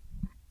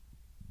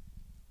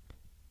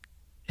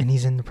 And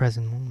he's in the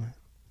present moment.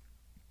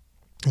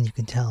 And you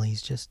can tell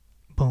he's just,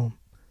 boom,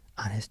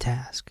 on his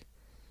task,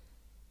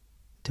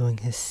 doing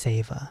his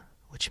seva,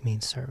 which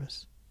means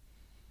service.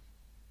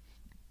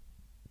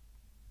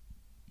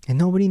 And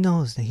nobody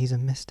knows that he's a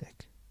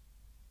mystic.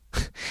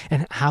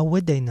 And how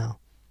would they know?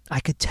 I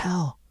could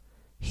tell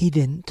he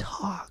didn't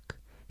talk.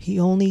 He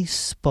only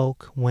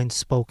spoke when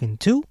spoken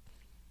to,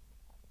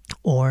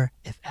 or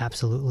if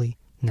absolutely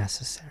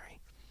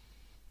necessary.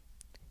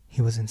 He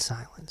was in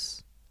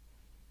silence.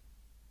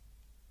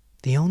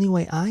 The only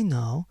way I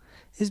know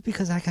is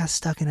because I got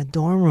stuck in a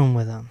dorm room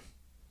with him.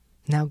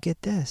 Now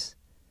get this.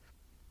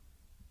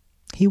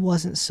 He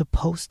wasn't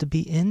supposed to be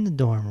in the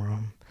dorm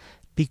room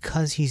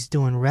because he's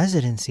doing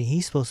residency.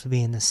 He's supposed to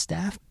be in the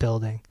staff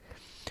building.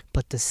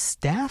 But the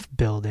staff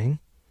building,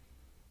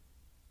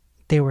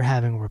 they were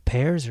having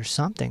repairs or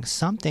something.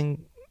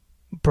 Something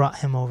brought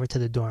him over to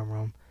the dorm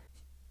room.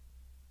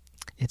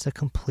 It's a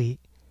complete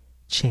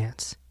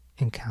chance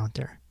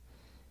encounter.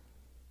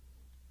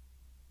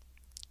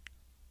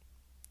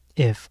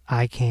 If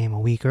I came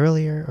a week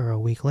earlier or a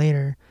week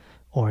later,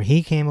 or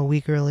he came a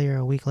week earlier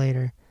or a week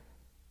later,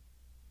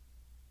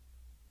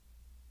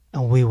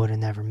 and we would have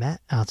never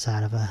met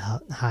outside of a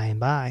hi and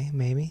bye,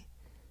 maybe.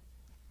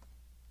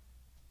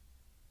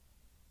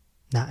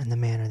 Not in the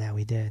manner that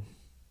we did.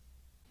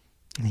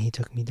 And he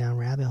took me down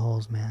rabbit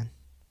holes, man.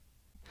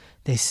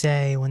 They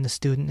say when the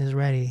student is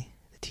ready,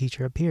 the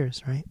teacher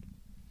appears, right?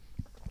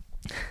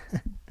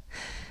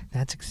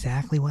 That's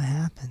exactly what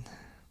happened.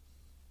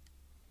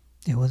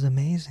 It was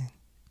amazing.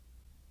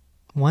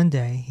 One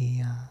day,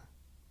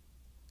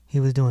 he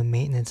was doing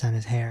maintenance on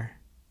his hair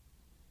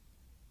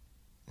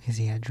because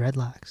he had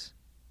dreadlocks.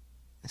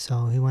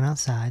 So he went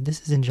outside.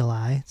 This is in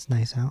July. It's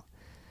nice out.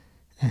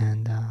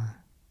 And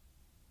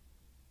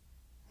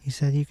he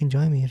said, "You can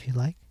join me if you'd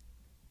like."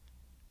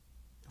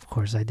 Of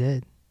course I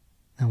did.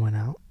 I went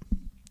out.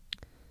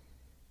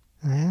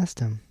 And I asked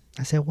him,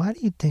 I said, "Why do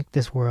you think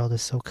this world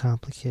is so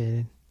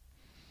complicated?"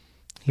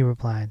 He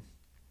replied,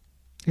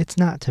 "It's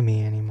not to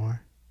me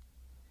anymore."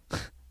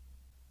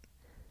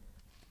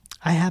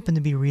 I happened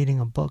to be reading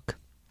a book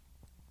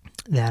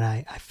that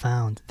I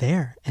found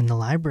there in the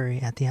library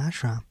at the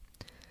ashram.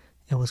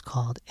 It was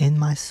called In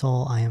My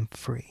Soul I Am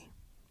Free.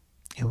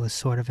 It was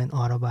sort of an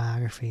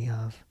autobiography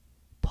of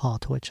Paul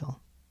Twitchell.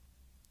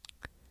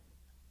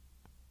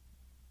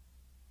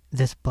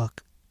 This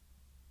book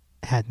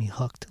had me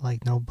hooked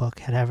like no book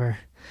had ever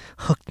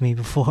hooked me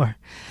before.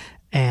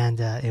 And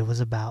it was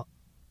about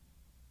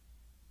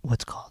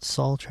what's called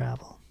soul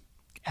travel,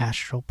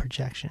 astral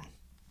projection.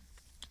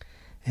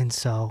 And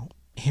so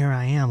here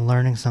I am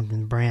learning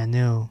something brand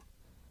new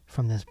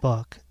from this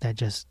book that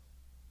just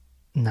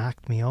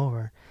knocked me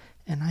over.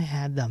 And I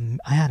had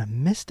a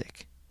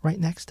mystic right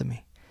next to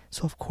me.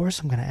 So of course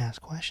I'm going to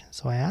ask questions.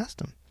 So I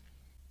asked him.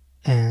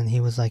 And he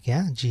was like,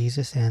 yeah,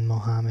 Jesus and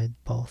Muhammad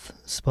both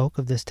spoke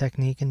of this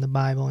technique in the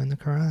Bible and the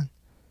Quran.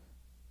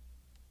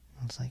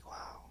 I was like,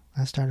 wow.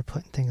 I started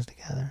putting things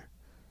together.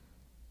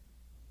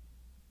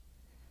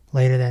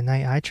 Later that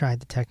night, I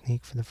tried the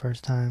technique for the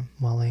first time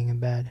while laying in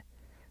bed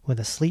with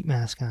a sleep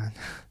mask on.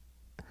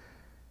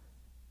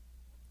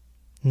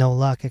 No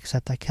luck,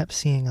 except I kept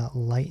seeing a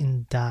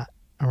lightened dot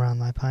around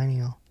my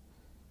pineal,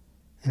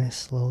 and it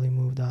slowly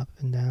moved up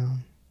and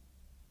down.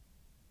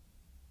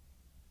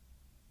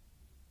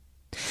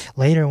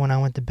 Later, when I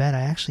went to bed,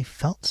 I actually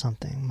felt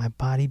something. My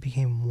body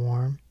became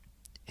warm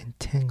and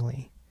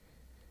tingly,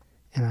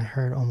 and I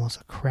heard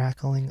almost a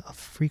crackling of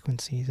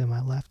frequencies in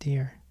my left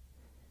ear.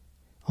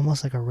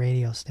 Almost like a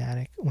radio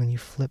static when you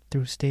flip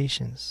through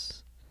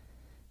stations,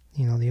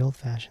 you know, the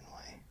old-fashioned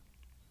way.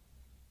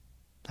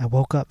 I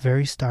woke up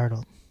very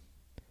startled.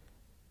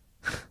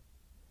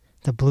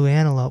 The Blue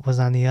Antelope was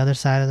on the other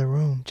side of the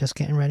room, just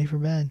getting ready for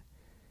bed.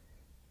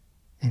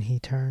 And he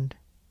turned.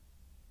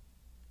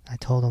 I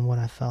told him what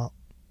I felt.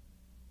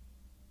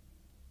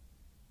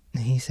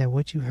 And he said,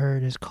 what you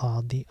heard is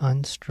called the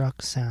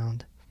unstruck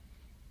sound,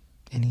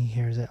 and he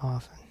hears it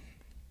often.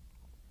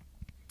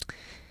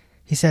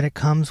 He said it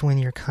comes when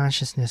your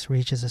consciousness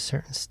reaches a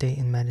certain state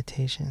in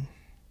meditation.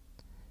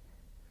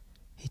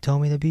 He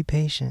told me to be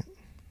patient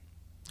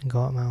and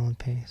go at my own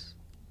pace.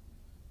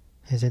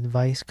 His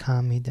advice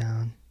calmed me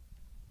down,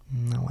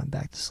 and I went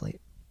back to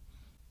sleep.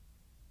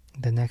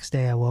 The next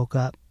day I woke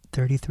up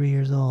 33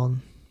 years old.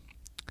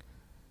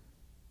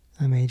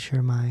 I made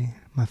sure my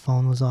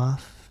phone was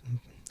off.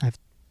 I've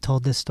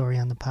told this story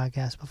on the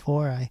podcast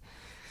before. I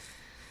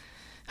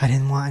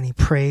didn't want any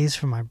praise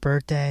for my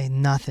birthday,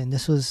 nothing.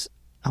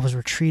 I was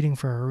retreating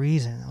for a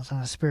reason. I was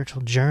on a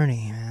spiritual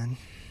journey, man.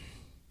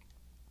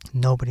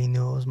 Nobody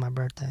knew it was my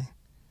birthday.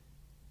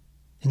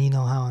 And you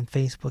know how on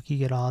Facebook you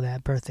get all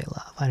that birthday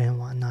love. I didn't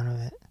want none of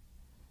it.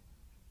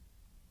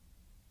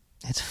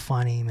 It's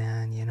funny,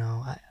 man, you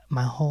know.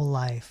 My whole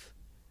life,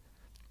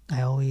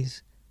 I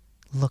always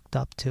looked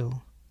up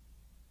to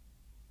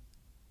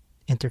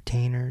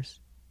entertainers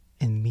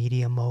and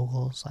media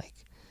moguls like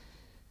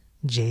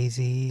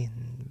Jay-Z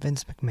and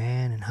Vince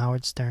McMahon and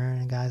Howard Stern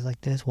and guys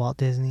like this, Walt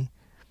Disney.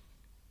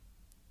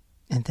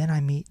 And then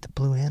I meet the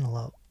Blue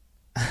Antelope.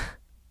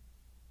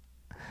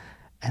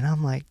 And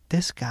I'm like,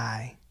 this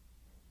guy,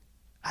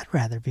 I'd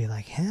rather be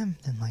like him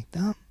than like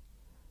them.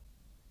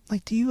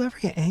 Like, do you ever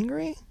get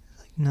angry?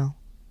 Like, no.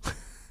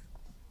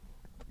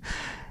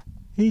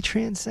 He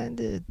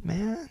transcended,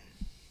 man.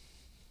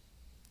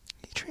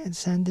 He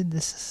transcended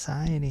this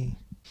society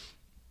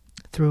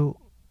through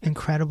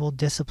incredible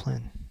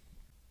discipline.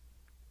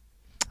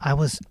 I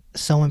was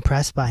so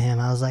impressed by him.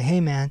 I was like, hey,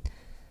 man,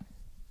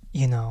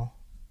 you know,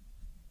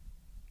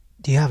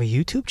 do you have a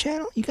YouTube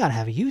channel? You got to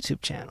have a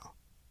YouTube channel.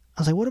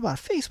 I was like, what about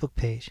a Facebook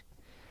page?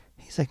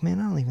 He's like, man,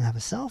 I don't even have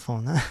a cell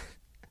phone.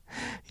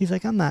 He's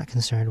like, I'm not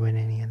concerned with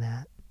any of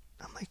that.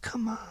 I'm like,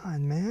 come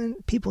on, man.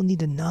 People need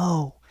to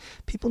know.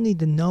 People need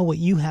to know what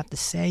you have to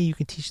say. You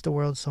can teach the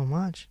world so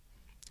much.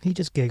 He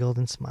just giggled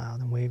and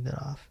smiled and waved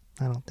it off.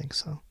 I don't think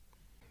so.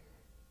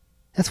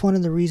 That's one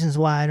of the reasons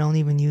why I don't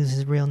even use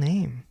his real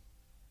name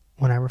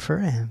when I refer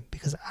to him,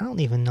 because I don't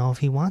even know if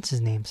he wants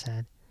his name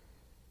said.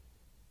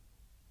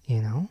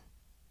 You know?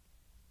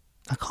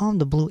 I call him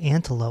the Blue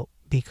Antelope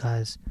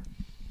because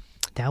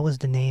that was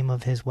the name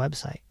of his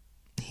website.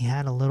 He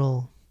had a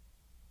little,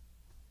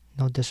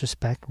 no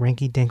disrespect,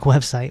 rinky-dink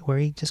website where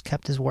he just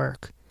kept his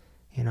work,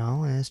 you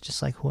know, and it's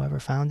just like whoever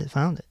found it,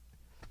 found it.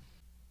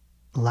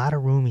 A lot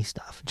of Rumi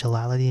stuff.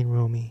 Jalaluddin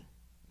Rumi,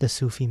 the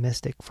Sufi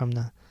mystic from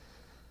the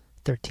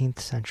 13th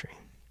century.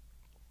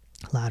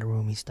 A lot of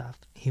Rumi stuff.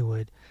 He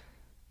would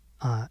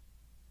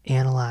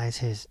analyze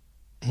his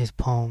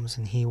poems,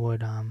 and he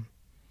would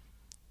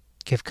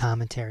give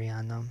commentary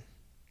on them.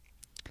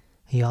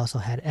 He also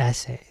had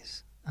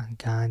essays on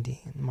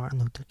Gandhi and Martin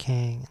Luther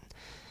King. And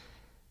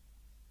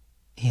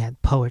he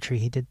had poetry.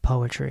 He did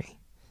poetry.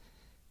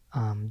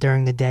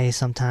 During the day,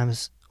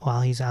 sometimes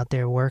while he's out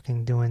there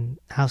working, doing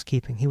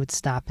housekeeping, he would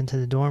stop into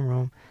the dorm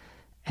room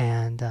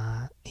and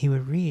he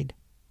would read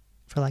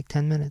for like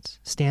 10 minutes,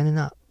 standing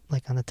up,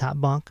 like on the top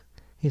bunk.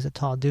 He's a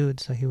tall dude,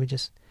 so he would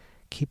just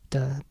keep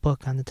the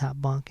book on the top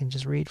bunk and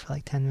just read for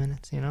like 10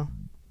 minutes, you know?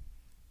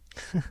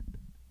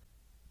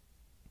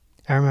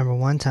 I remember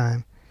one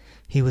time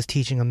he was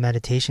teaching a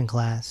meditation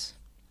class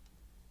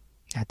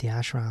at the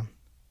ashram,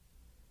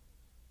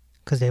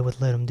 because they would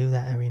let him do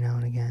that every now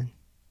and again.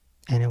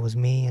 And it was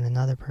me and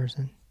another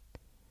person.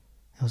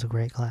 It was a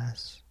great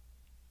class.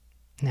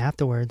 And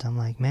afterwards, I'm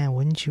like, man,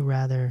 wouldn't you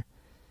rather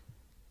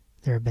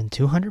there have been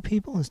 200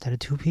 people instead of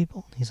 2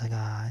 people? He's like,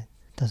 it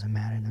doesn't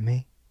matter to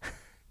me.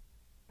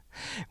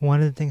 One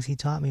of the things he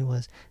taught me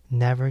was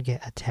never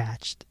get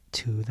attached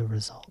to the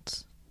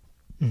results.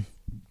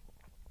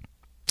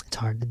 It's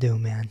hard to do,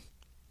 man.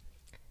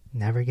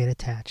 Never get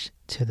attached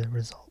to the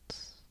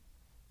results.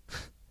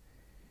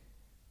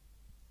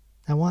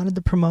 I wanted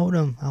to promote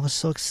him. I was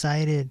so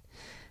excited.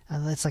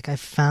 It's like I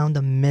found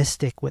a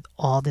mystic with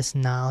all this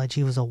knowledge.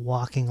 He was a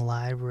walking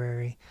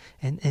library.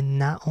 And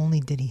not only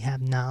did he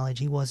have knowledge,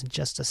 he wasn't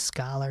just a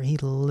scholar. He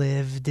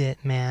lived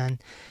it, man.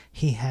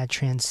 He had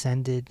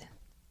transcended.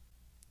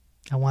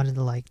 I wanted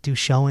to like do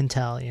show and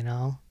tell, you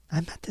know. I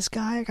met this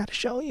guy. I got to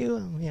show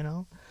you, you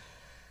know.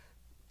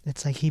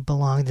 It's like he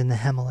belonged in the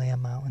Himalaya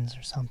mountains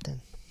or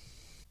something.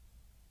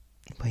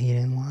 But he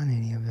didn't want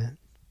any of it.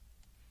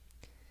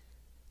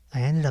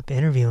 I ended up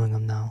interviewing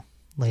him, though,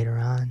 later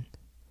on.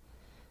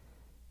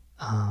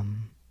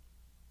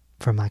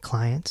 For my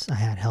clients, I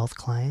had health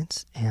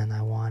clients, and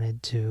I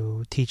wanted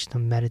to teach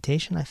them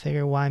meditation. I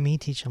figured, why me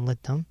teach them?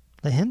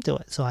 Let him do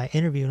it. So I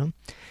interviewed him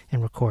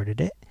and recorded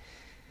it.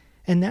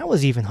 And that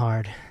was even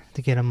hard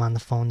to get him on the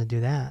phone to do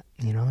that.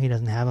 You know, he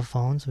doesn't have a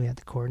phone, so we had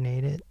to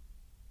coordinate it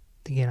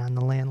to get on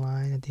the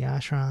landline at the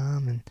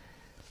ashram. And,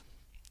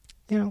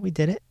 you know, we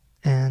did it.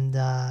 And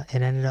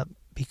it ended up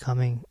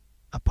becoming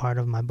a part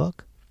of my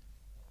book,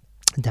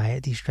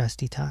 Diet, De-Stress,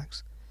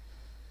 Detox.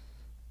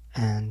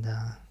 And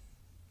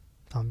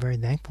so I'm very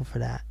thankful for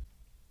that.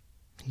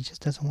 He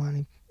just doesn't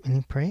want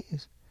any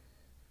praise.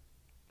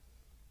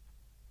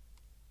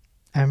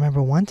 I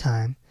remember one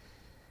time,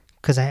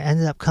 because I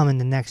ended up coming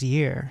the next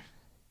year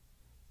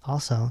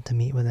also to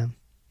meet with him.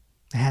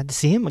 I had to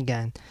see him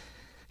again.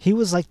 He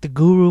was like the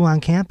guru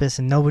on campus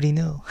and nobody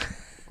knew.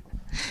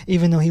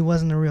 Even though he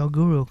wasn't a real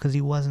guru, because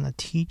he wasn't a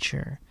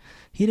teacher.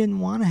 He didn't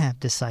want to have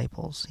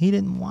disciples. He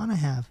didn't want to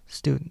have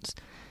students.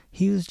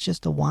 He was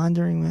just a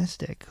wandering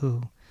mystic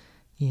who,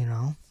 you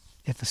know,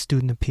 if a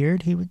student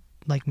appeared, he would,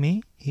 like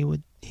me, he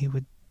would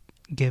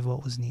give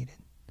what was needed,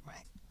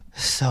 right?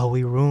 So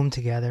we roomed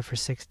together for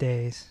 6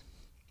 days.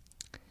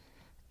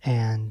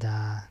 And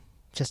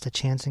just a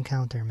chance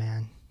encounter,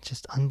 man.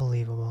 Just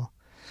unbelievable.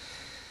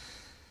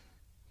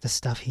 The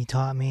stuff he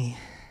taught me.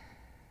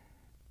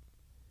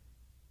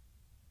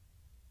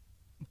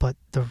 But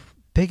the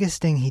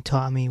biggest thing he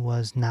taught me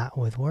was not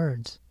with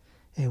words.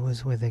 It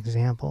was with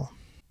example.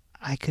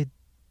 I could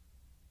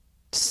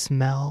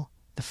smell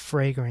the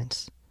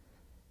fragrance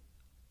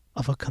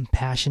of a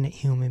compassionate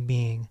human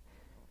being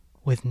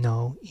with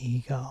no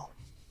ego.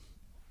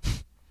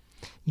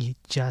 You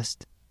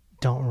just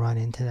don't run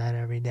into that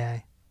every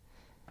day.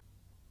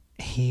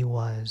 He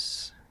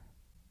was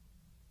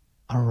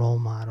a role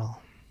model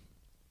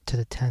to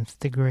the 10th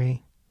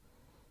degree.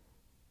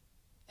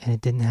 And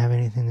it didn't have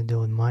anything to do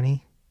with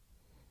money.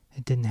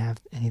 It didn't have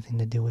anything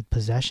to do with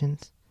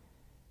possessions.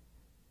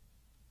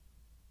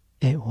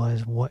 It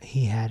was what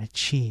he had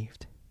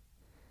achieved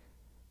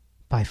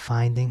by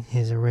finding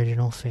his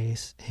original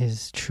face,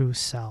 his true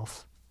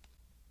self.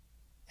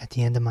 At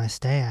the end of my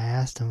stay, I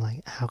asked him,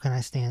 like, how can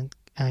I stay in...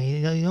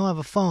 you don't have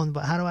a phone,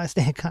 but how do I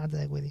stay in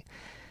contact with you?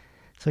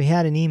 So he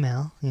had an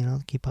email, you know,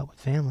 to keep up with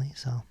family.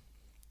 So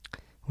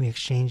we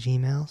exchanged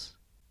emails.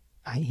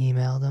 I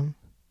emailed him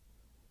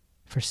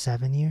for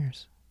 7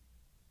 years.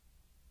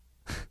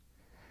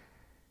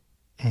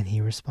 And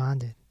he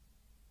responded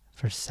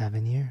for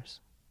 7 years.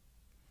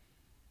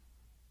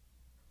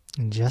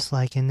 And just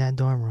like in that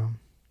dorm room,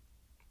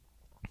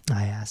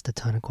 I asked a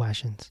ton of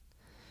questions.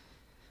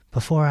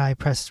 Before I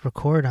pressed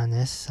record on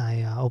this,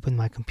 I opened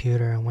my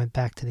computer and went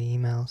back to the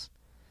emails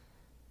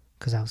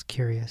because I was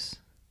curious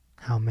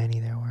how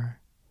many there were.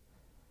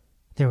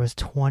 There was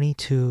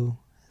 22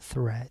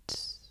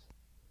 threads.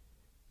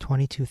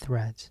 22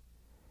 threads.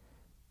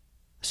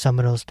 Some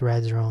of those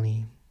threads are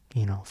only,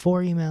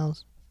 4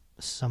 emails.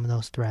 Some of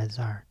those threads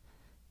are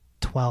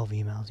 12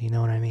 emails, you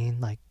know what I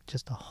mean? Like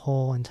just a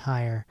whole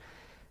entire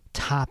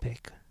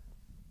topic.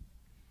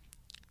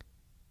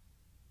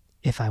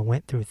 If I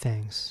went through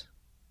things,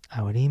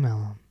 I would email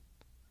him.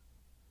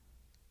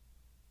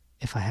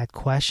 If I had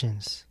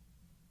questions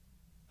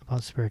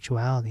about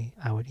spirituality,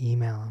 I would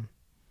email him.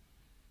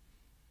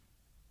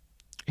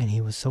 And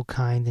he was so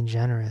kind and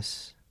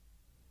generous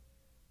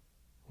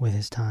with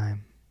his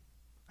time.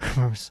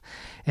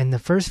 In the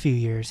first few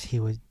years, he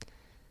would,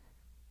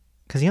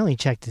 because he only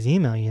checked his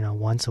email,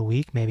 once a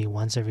week, maybe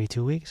once every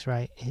 2 weeks,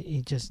 right?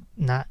 He just,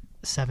 not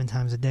 7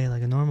 times a day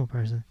like a normal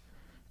person.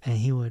 And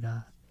he would,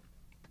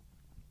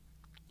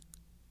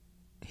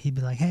 he'd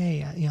be like,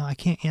 hey, I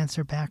can't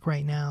answer back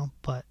right now,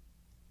 but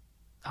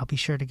I'll be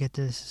sure to get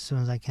to this as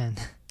soon as I can.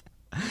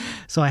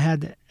 So I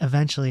had to,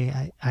 eventually,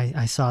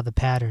 I saw the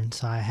pattern,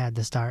 so I had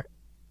to start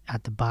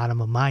at the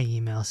bottom of my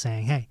email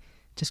saying, hey,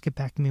 just get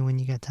back to me when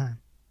you get time.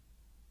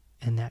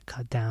 And that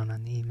cut down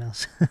on the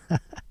emails.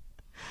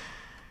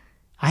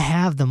 I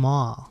have them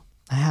all.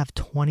 I have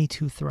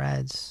 22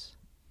 threads.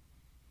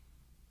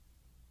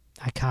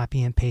 I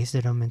copy and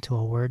pasted them into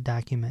a Word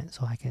document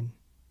so I can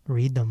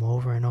read them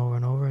over and over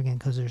and over again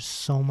because there's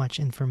so much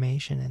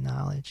information and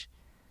knowledge.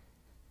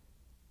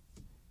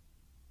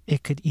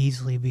 It could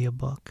easily be a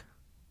book.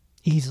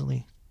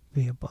 Easily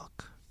be a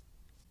book.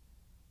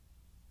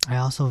 I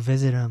also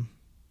visited him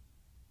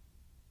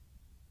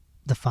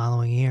the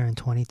following year in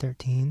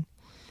 2013.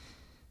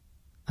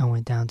 I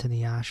went down to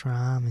the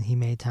ashram and he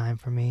made time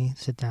for me,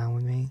 sit down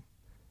with me.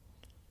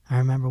 I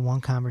remember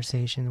one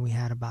conversation we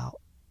had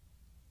about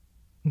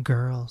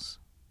girls.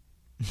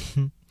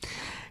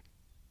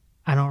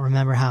 I don't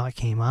remember how it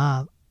came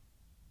up.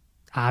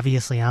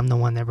 Obviously, I'm the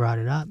one that brought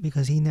it up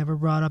because he never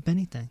brought up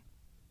anything.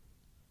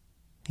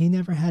 He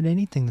never had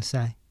anything to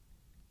say.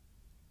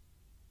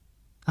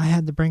 I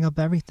had to bring up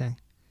everything.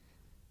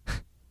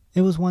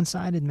 It was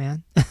one-sided,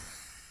 man.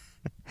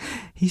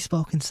 He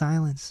spoke in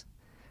silence,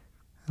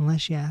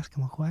 unless you ask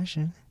him a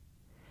question.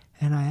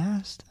 And I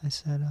asked, I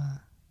said,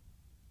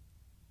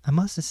 I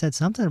must have said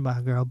something about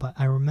a girl, but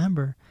I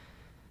remember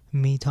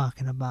me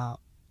talking about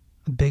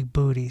big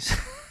booties.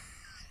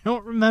 I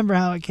don't remember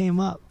how it came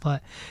up,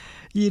 but,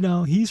 you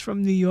know, he's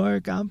from New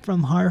York, I'm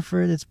from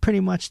Hartford. It's pretty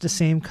much the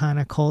same kind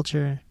of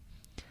culture.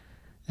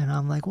 And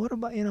I'm like, what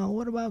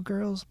about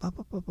girls? Blah,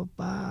 blah, blah, blah,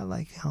 blah.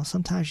 Like, you know,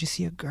 sometimes you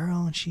see a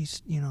girl and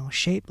she's, you know,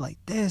 shaped like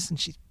this and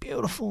she's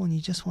beautiful and you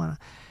just want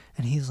to.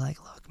 And he's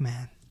like, look,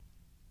 man,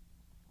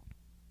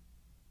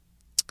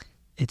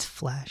 it's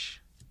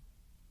flesh.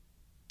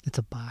 It's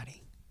a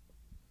body.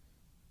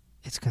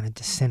 It's going to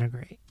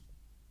disintegrate.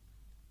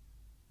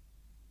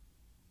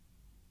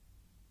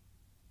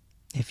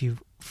 If you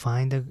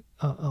find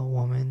a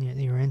woman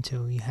you're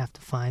into, you have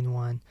to find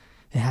one.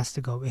 It has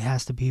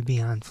to be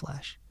beyond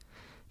flesh.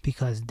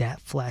 Because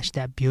that flesh,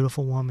 that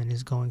beautiful woman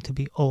is going to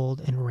be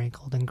old and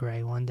wrinkled and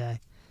gray one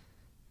day.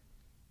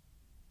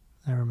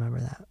 I remember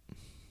that.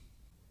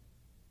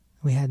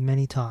 We had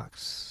many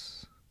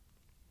talks.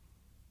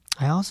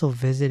 I also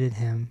visited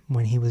him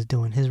when he was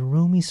doing his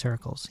Rumi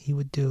circles. He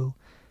would do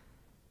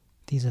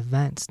these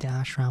events. The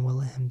ashram would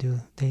let him do.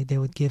 They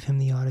would give him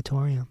the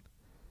auditorium.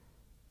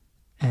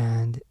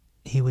 And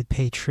he would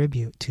pay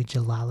tribute to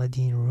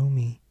Jalaluddin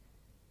Rumi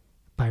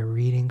by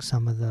reading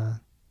some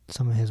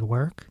of his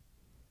work.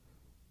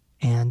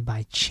 And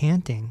by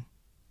chanting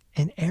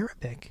in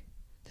Arabic.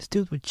 This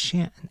dude would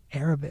chant in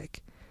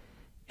Arabic.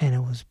 And it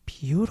was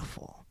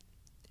beautiful.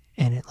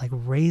 And it like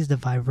raised the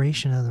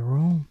vibration of the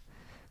room.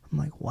 I'm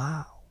like,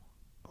 wow.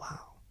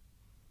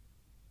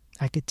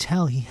 I could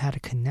tell he had a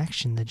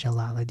connection to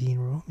Jalaluddin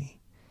Rumi.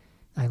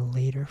 I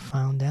later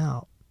found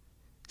out,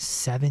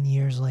 7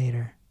 years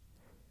later,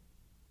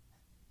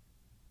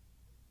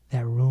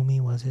 that Rumi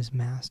was his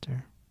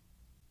master.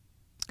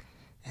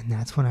 And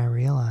that's when I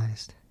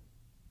realized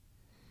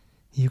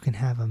you can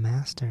have a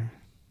master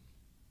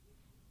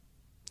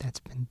that's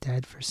been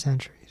dead for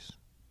centuries.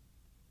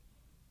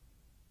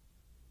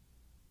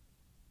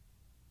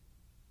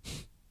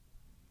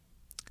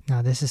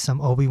 Now, this is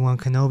some Obi-Wan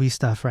Kenobi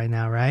stuff right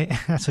now, right?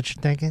 That's what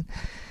you're thinking?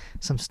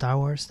 Some Star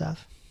Wars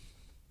stuff?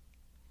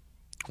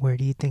 Where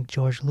do you think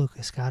George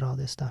Lucas got all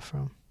this stuff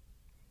from?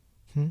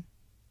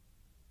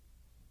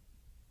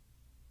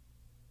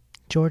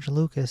 George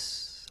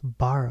Lucas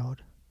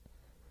borrowed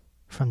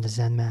from the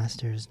Zen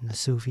masters and the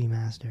Sufi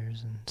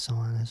masters and so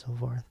on and so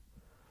forth.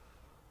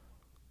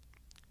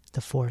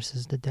 The Force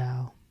is the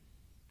Tao.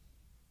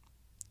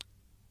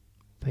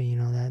 But you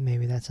know that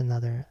maybe that's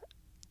another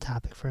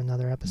topic for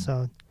another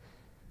episode.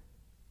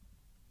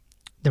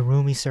 The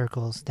Rumi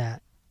circles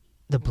that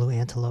the Blue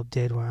Antelope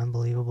did were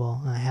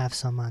unbelievable. I have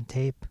some on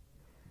tape.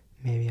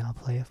 Maybe I'll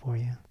play it for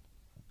you,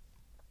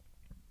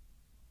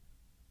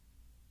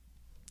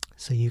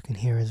 so you can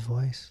hear his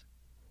voice.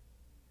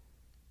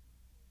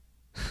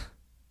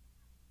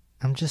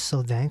 I'm just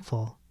so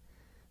thankful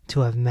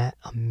to have met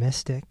a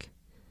mystic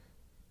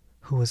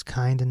who was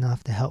kind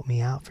enough to help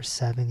me out for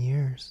 7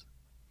 years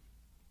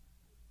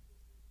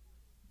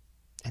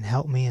and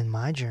help me in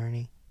my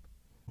journey.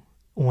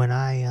 When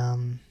I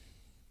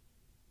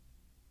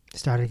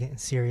started getting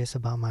serious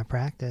about my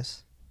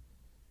practice,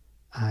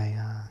 I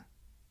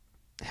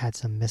had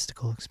some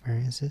mystical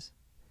experiences.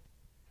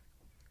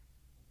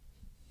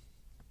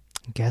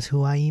 Guess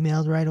who I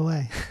emailed right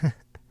away?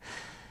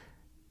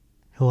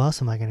 Who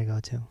else am I going to go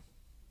to?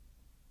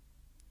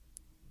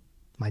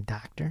 My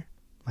doctor?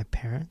 My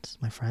parents?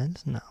 My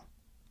friends? No.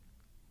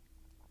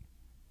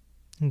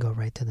 I go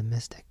right to the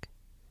mystic.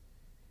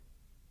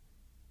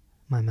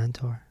 My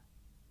mentor.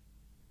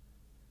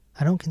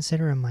 I don't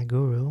consider him my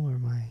guru or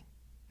my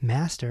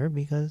master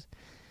because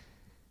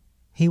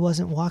he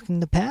wasn't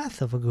walking the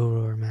path of a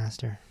guru or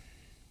master.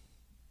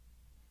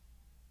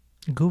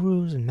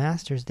 Gurus and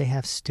masters, they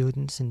have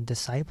students and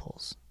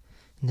disciples.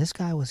 And this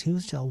guy was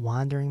just a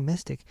wandering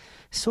mystic.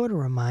 Sort of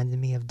reminded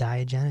me of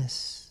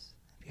Diogenes.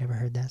 Have you ever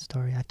heard that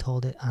story? I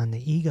told it on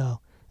the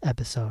ego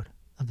episode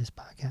of this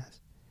podcast.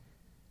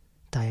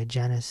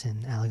 Diogenes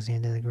and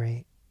Alexander the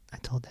Great. I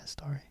told that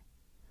story.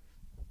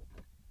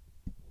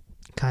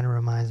 Kind of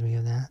reminds me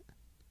of that.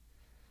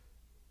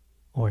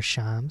 Or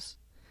Shams.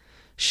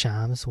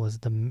 Shams was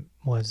the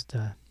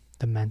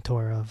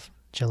mentor of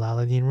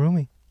Jalaluddin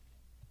Rumi.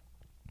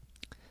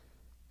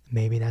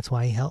 Maybe that's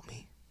why he helped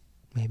me.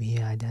 Maybe he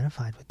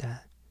identified with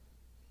that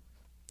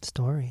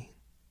story.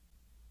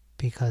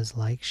 Because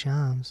like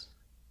Shams,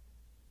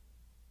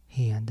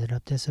 he ended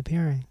up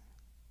disappearing.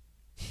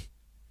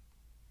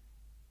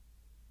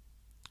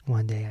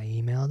 One day I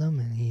emailed him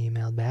and he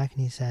emailed back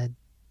and he said,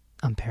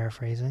 I'm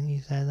paraphrasing, he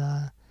said,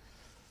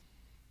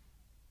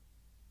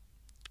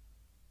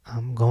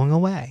 I'm going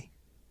away.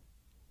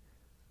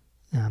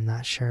 I'm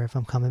not sure if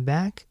I'm coming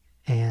back,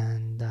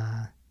 and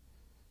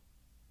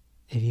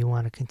if you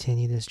want to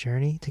continue this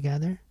journey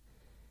together,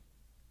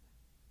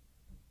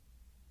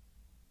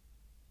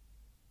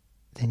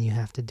 then you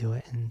have to do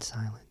it in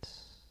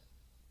silence.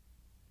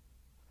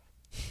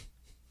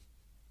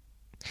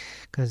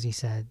 Because he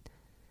said,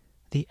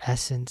 the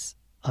essence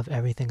of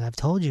everything I've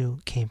told you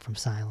came from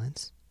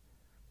silence.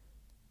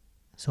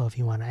 So if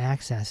you want to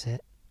access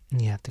it,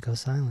 you have to go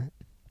silent.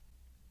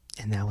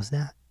 And that was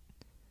that.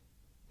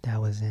 That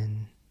was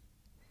in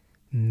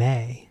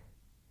May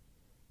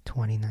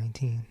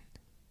 2019.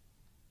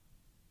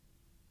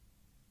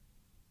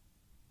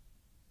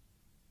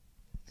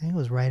 I think it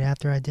was right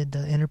after I did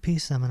the Inner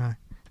Peace seminar,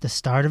 the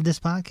start of this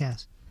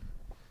podcast.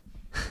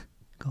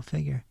 Go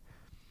figure.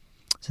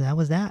 So that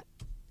was that.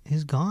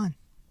 He's gone.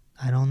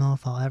 I don't know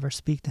if I'll ever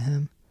speak to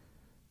him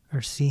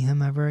or see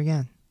him ever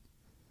again.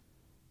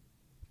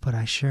 But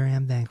I sure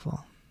am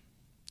thankful.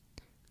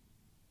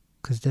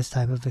 Because this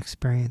type of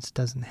experience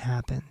doesn't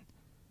happen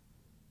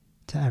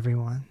to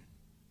everyone.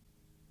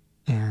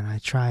 And I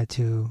try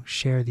to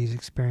share these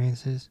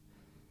experiences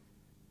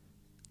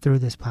through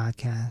this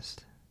podcast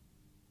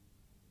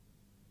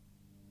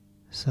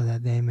so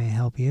that they may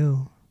help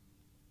you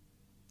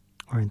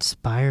or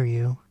inspire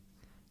you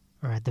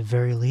or at the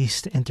very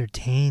least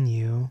entertain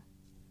you.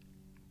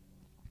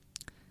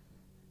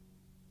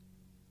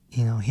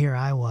 You know, here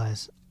I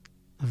was,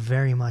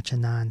 very much a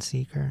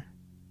non-seeker,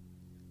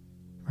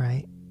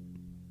 right?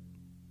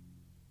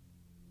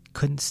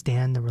 Couldn't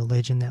stand the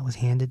religion that was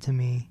handed to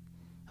me.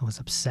 I was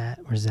upset,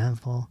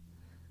 resentful,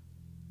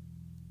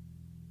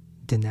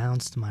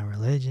 denounced my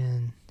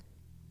religion,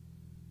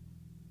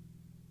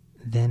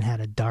 then had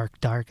a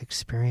dark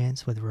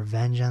experience with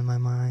revenge on my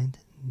mind.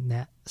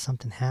 That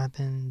something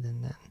happened,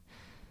 and then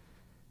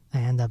I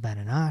end up at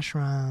an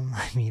ashram.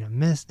 I meet a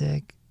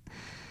mystic.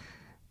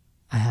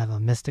 I have a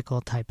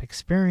mystical type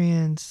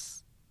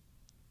experience.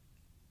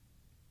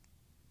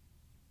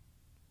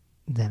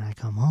 Then I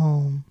come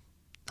home.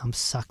 I'm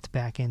sucked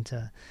back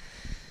into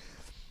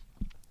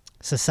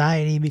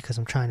society because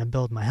I'm trying to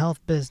build my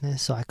health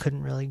business, so I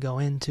couldn't really go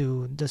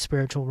into the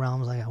spiritual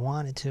realms like I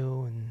wanted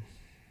to, and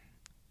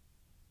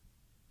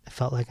I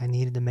felt like I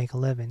needed to make a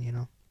living, you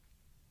know.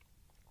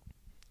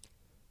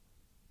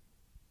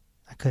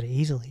 I could have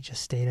easily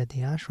just stayed at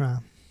the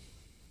ashram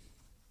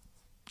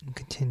and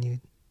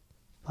continued,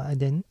 but I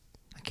didn't.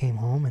 I came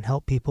home and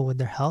helped people with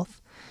their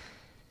health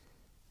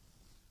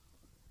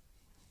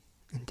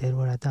and did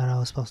what I thought I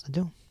was supposed to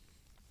do.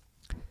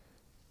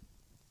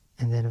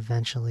 And then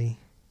eventually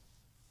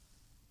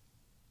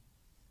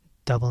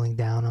doubling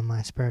down on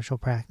my spiritual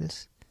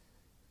practice.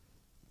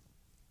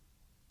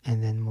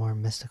 And then more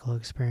mystical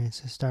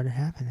experiences started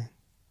happening.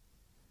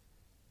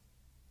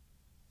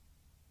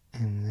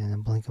 And in a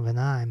blink of an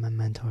eye, my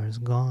mentor is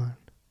gone.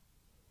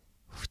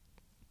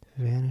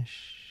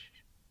 Vanish.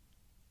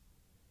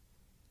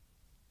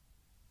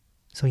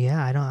 So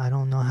yeah, I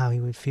don't know how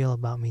he would feel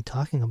about me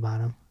talking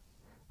about him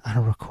on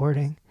a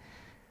recording.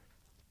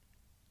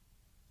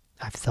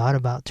 I've thought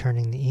about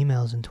turning the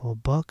emails into a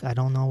book. I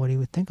don't know what he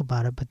would think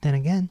about it, but then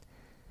again,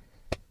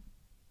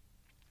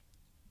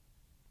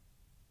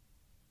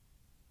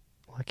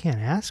 well, I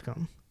can't ask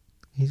him.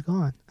 He's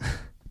gone.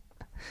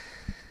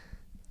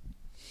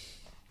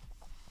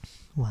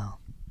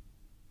 Well,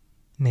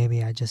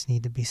 maybe I just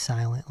need to be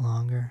silent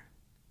longer.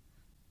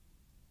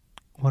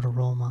 What a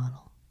role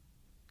model.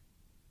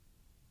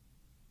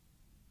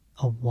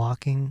 A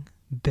walking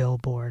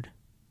billboard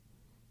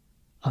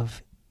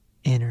of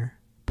inner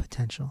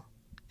potential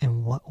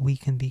and what we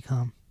can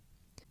become.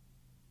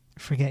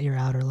 Forget your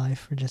outer life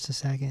for just a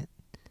second.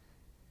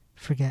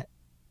 Forget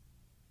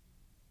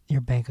your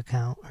bank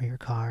account or your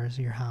cars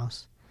or your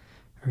house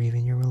or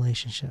even your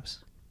relationships.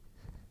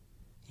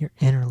 Your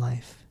inner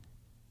life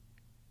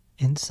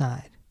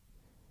inside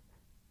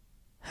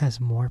has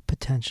more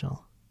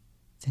potential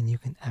than you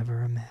can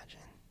ever imagine.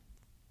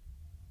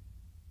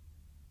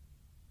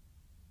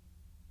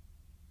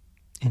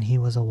 And he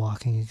was a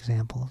walking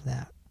example of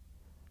that.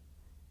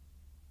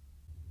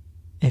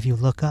 If you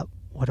look up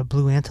what a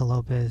blue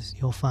antelope is,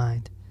 you'll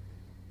find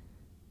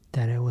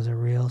that it was a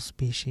real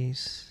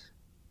species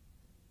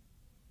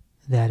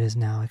that is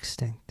now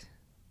extinct.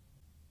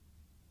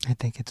 I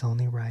think it's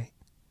only right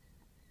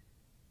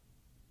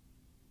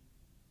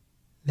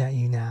that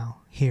you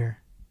now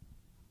hear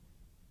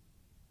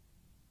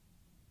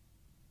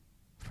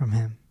from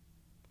him.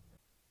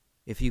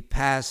 If you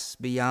pass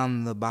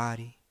beyond the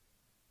body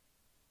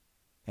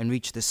and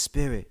reach the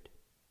spirit,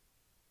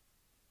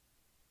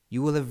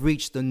 you will have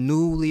reached the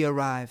newly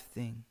arrived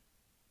thing.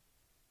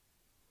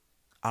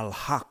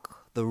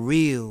 Al-Haq, the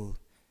real,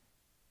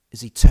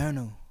 is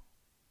eternal.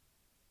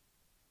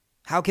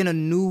 How can a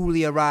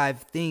newly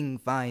arrived thing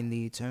find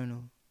the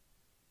eternal?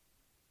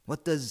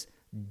 What does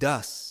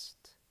dust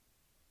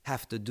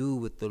have to do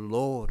with the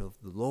Lord of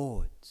the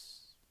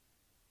Lords?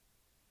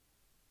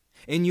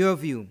 In your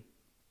view,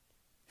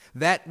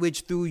 that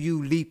which through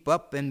you leap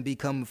up and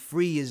become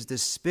free is the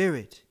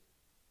spirit.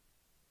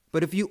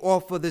 But if you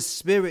offer the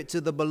spirit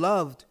to the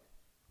beloved,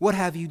 what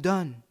have you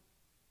done?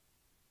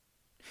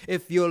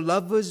 If your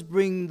lovers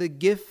bring the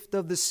gift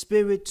of the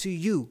Spirit to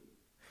you,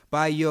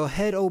 by your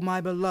head, O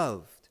my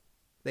beloved,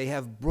 they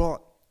have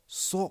brought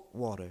salt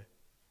water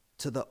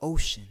to the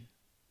ocean.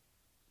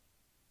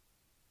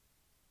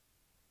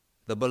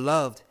 The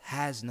beloved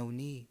has no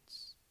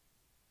needs.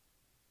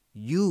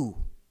 You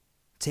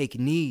take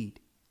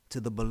need to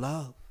the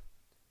beloved.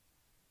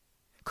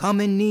 Come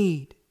in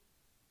need.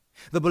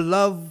 The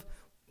beloved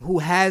who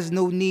has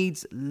no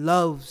needs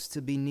loves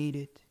to be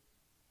needed.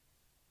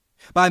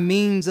 By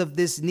means of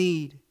this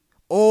need,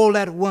 all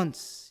at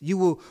once, you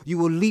will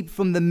leap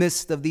from the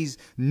midst of these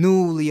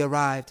newly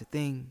arrived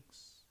things.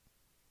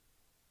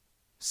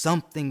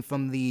 Something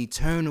from the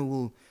eternal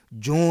will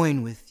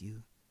join with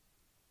you,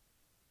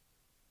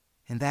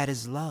 and that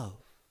is love.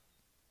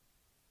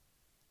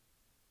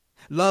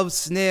 Love's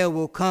snare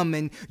will come,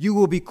 and you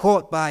will be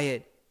caught by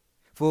it,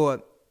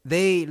 for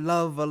they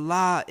love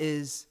Allah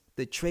is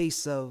the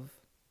trace of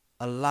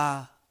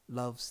Allah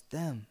loves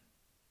them.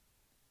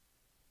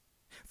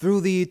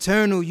 Through the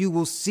eternal you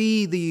will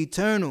see the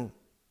eternal,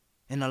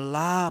 and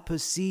Allah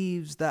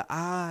perceives the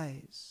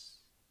eyes.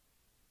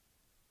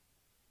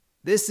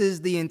 This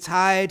is the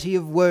entirety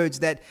of words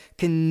that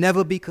can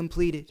never be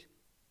completed.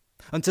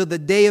 Until the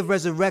day of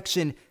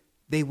resurrection,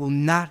 they will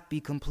not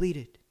be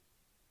completed.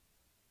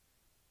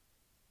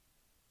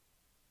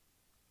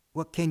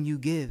 What can you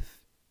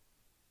give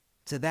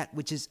to that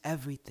which is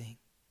everything?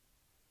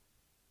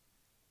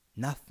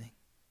 Nothing.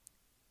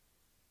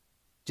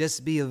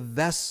 Just be a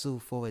vessel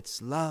for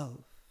its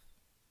love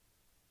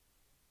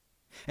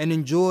and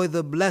enjoy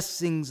the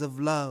blessings of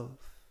love.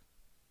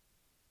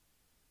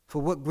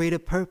 For what greater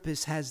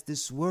purpose has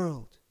this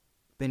world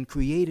been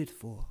created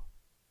for?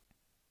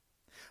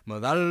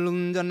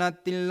 مظل جنة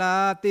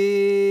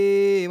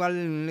اللاتي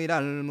والد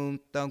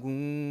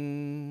المتقون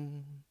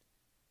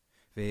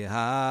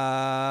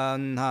فيها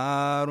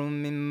أنهار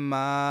من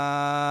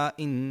ماء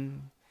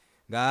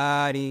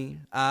غير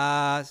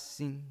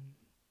آسن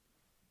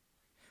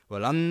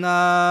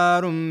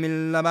والأنهار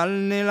من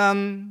لبن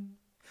لم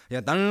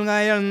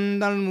يتغير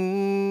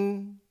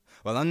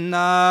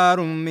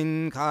والأنهار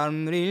من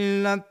خمر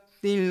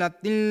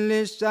لذة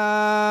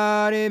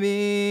للشاربين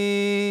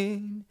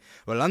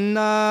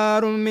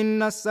والأنهار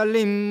من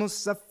عسل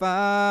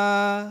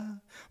مصفى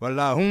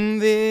ولهم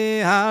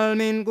فيها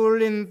من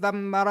كل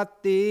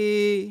ثمرة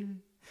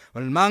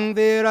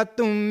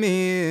والمغفرة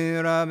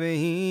من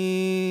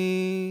ربهم.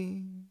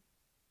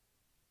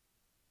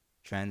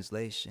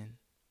 Translation: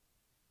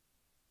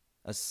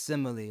 a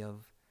simile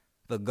of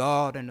the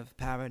garden of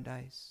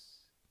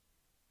paradise,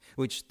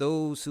 which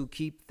those who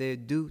keep their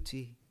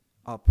duty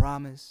are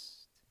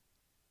promised.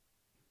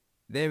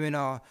 Therein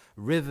are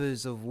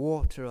rivers of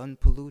water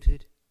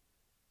unpolluted,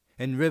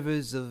 and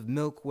rivers of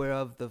milk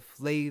whereof the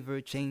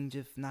flavor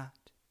changeth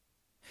not,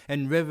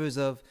 and rivers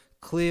of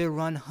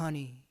clear-run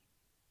honey.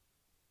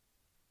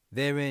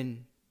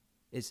 Therein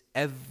is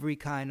every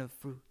kind of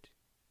fruit,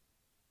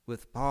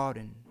 with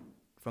pardon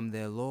from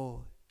their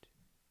Lord.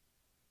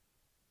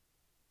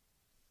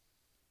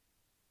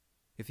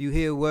 If you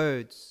hear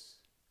words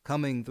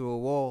coming through a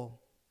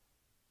wall,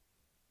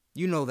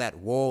 you know that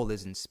wall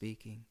isn't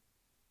speaking,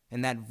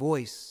 and that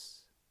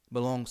voice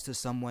belongs to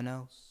someone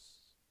else.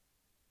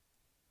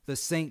 The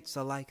saints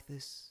are like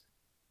this.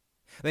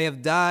 They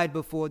have died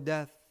before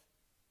death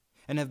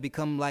and have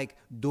become like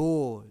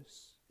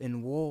doors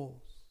and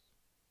walls.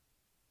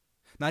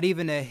 Not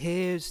even a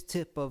hair's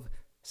tip of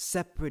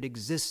separate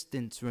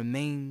existence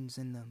remains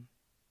in them.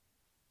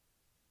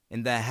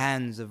 In the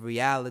hands of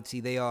reality,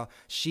 they are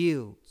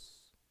shields.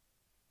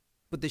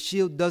 But the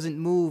shield doesn't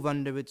move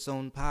under its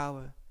own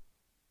power.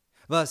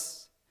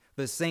 Thus,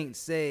 the saints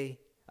say,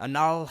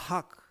 Anal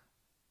Haq,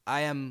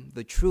 I am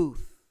the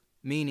truth,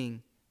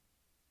 meaning,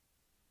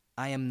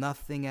 I am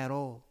nothing at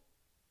all.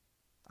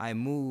 I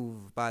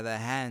move by the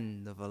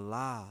hand of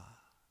Allah.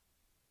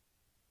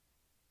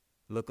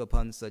 Look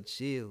upon such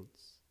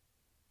shields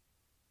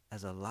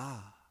as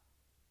Allah.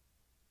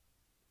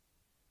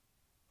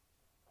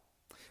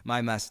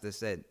 My master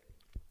said,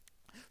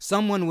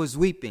 someone was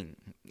weeping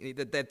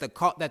that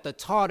the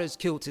Tartars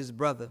killed his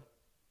brother.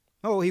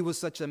 Oh, he was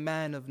such a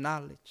man of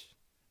knowledge.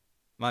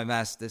 My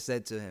master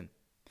said to him,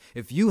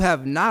 if you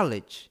have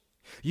knowledge,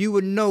 you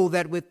would know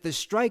that with the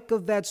strike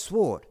of that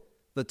sword,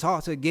 the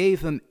Tartar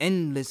gave him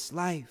endless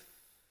life.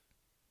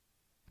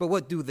 But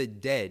what do the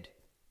dead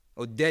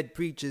or dead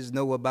preachers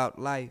know about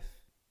life?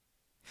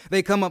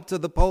 They come up to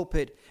the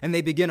pulpit and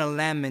they begin a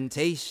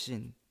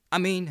lamentation. I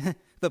mean,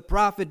 the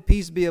prophet,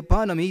 peace be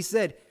upon him, he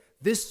said,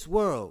 this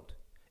world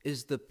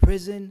is the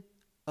prison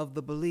of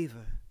the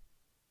believer.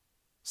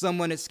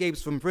 Someone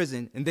escapes from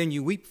prison and then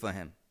you weep for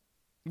him.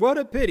 What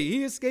a pity,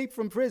 he escaped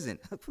from prison.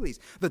 Please,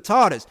 the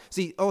Tartars,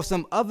 see, or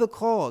some other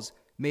cause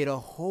made a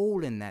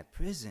hole in that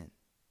prison.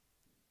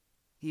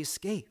 He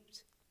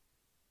escaped.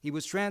 He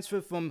was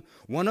transferred from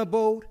one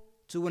abode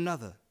to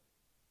another.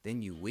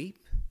 Then you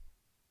weep.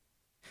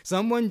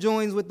 Someone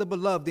joins with the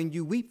beloved and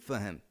you weep for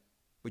him,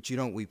 but you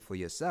don't weep for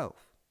yourself.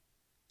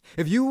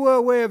 If you were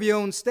aware of your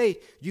own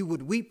state, you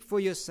would weep for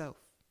yourself.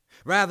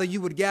 Rather,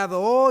 you would gather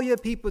all your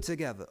people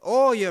together,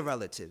 all your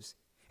relatives,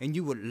 and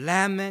you would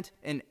lament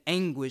and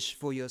anguish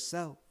for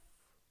yourself.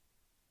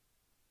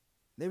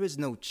 There is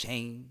no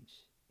change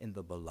in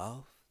the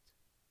beloved.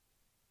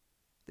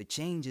 The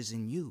change is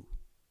in you.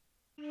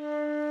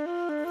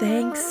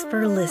 Thanks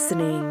for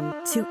listening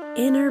to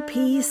Inner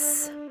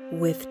Peace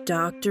with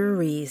Dr.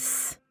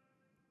 Reese.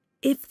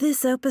 If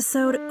this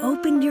episode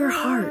opened your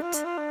heart,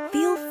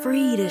 feel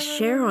free to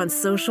share on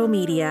social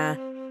media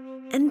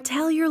and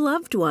tell your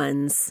loved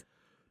ones.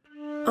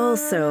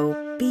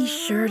 Also, be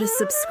sure to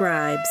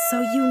subscribe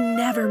so you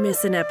never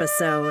miss an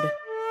episode.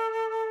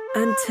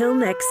 Until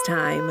next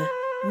time,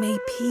 may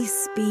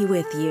peace be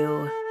with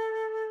you.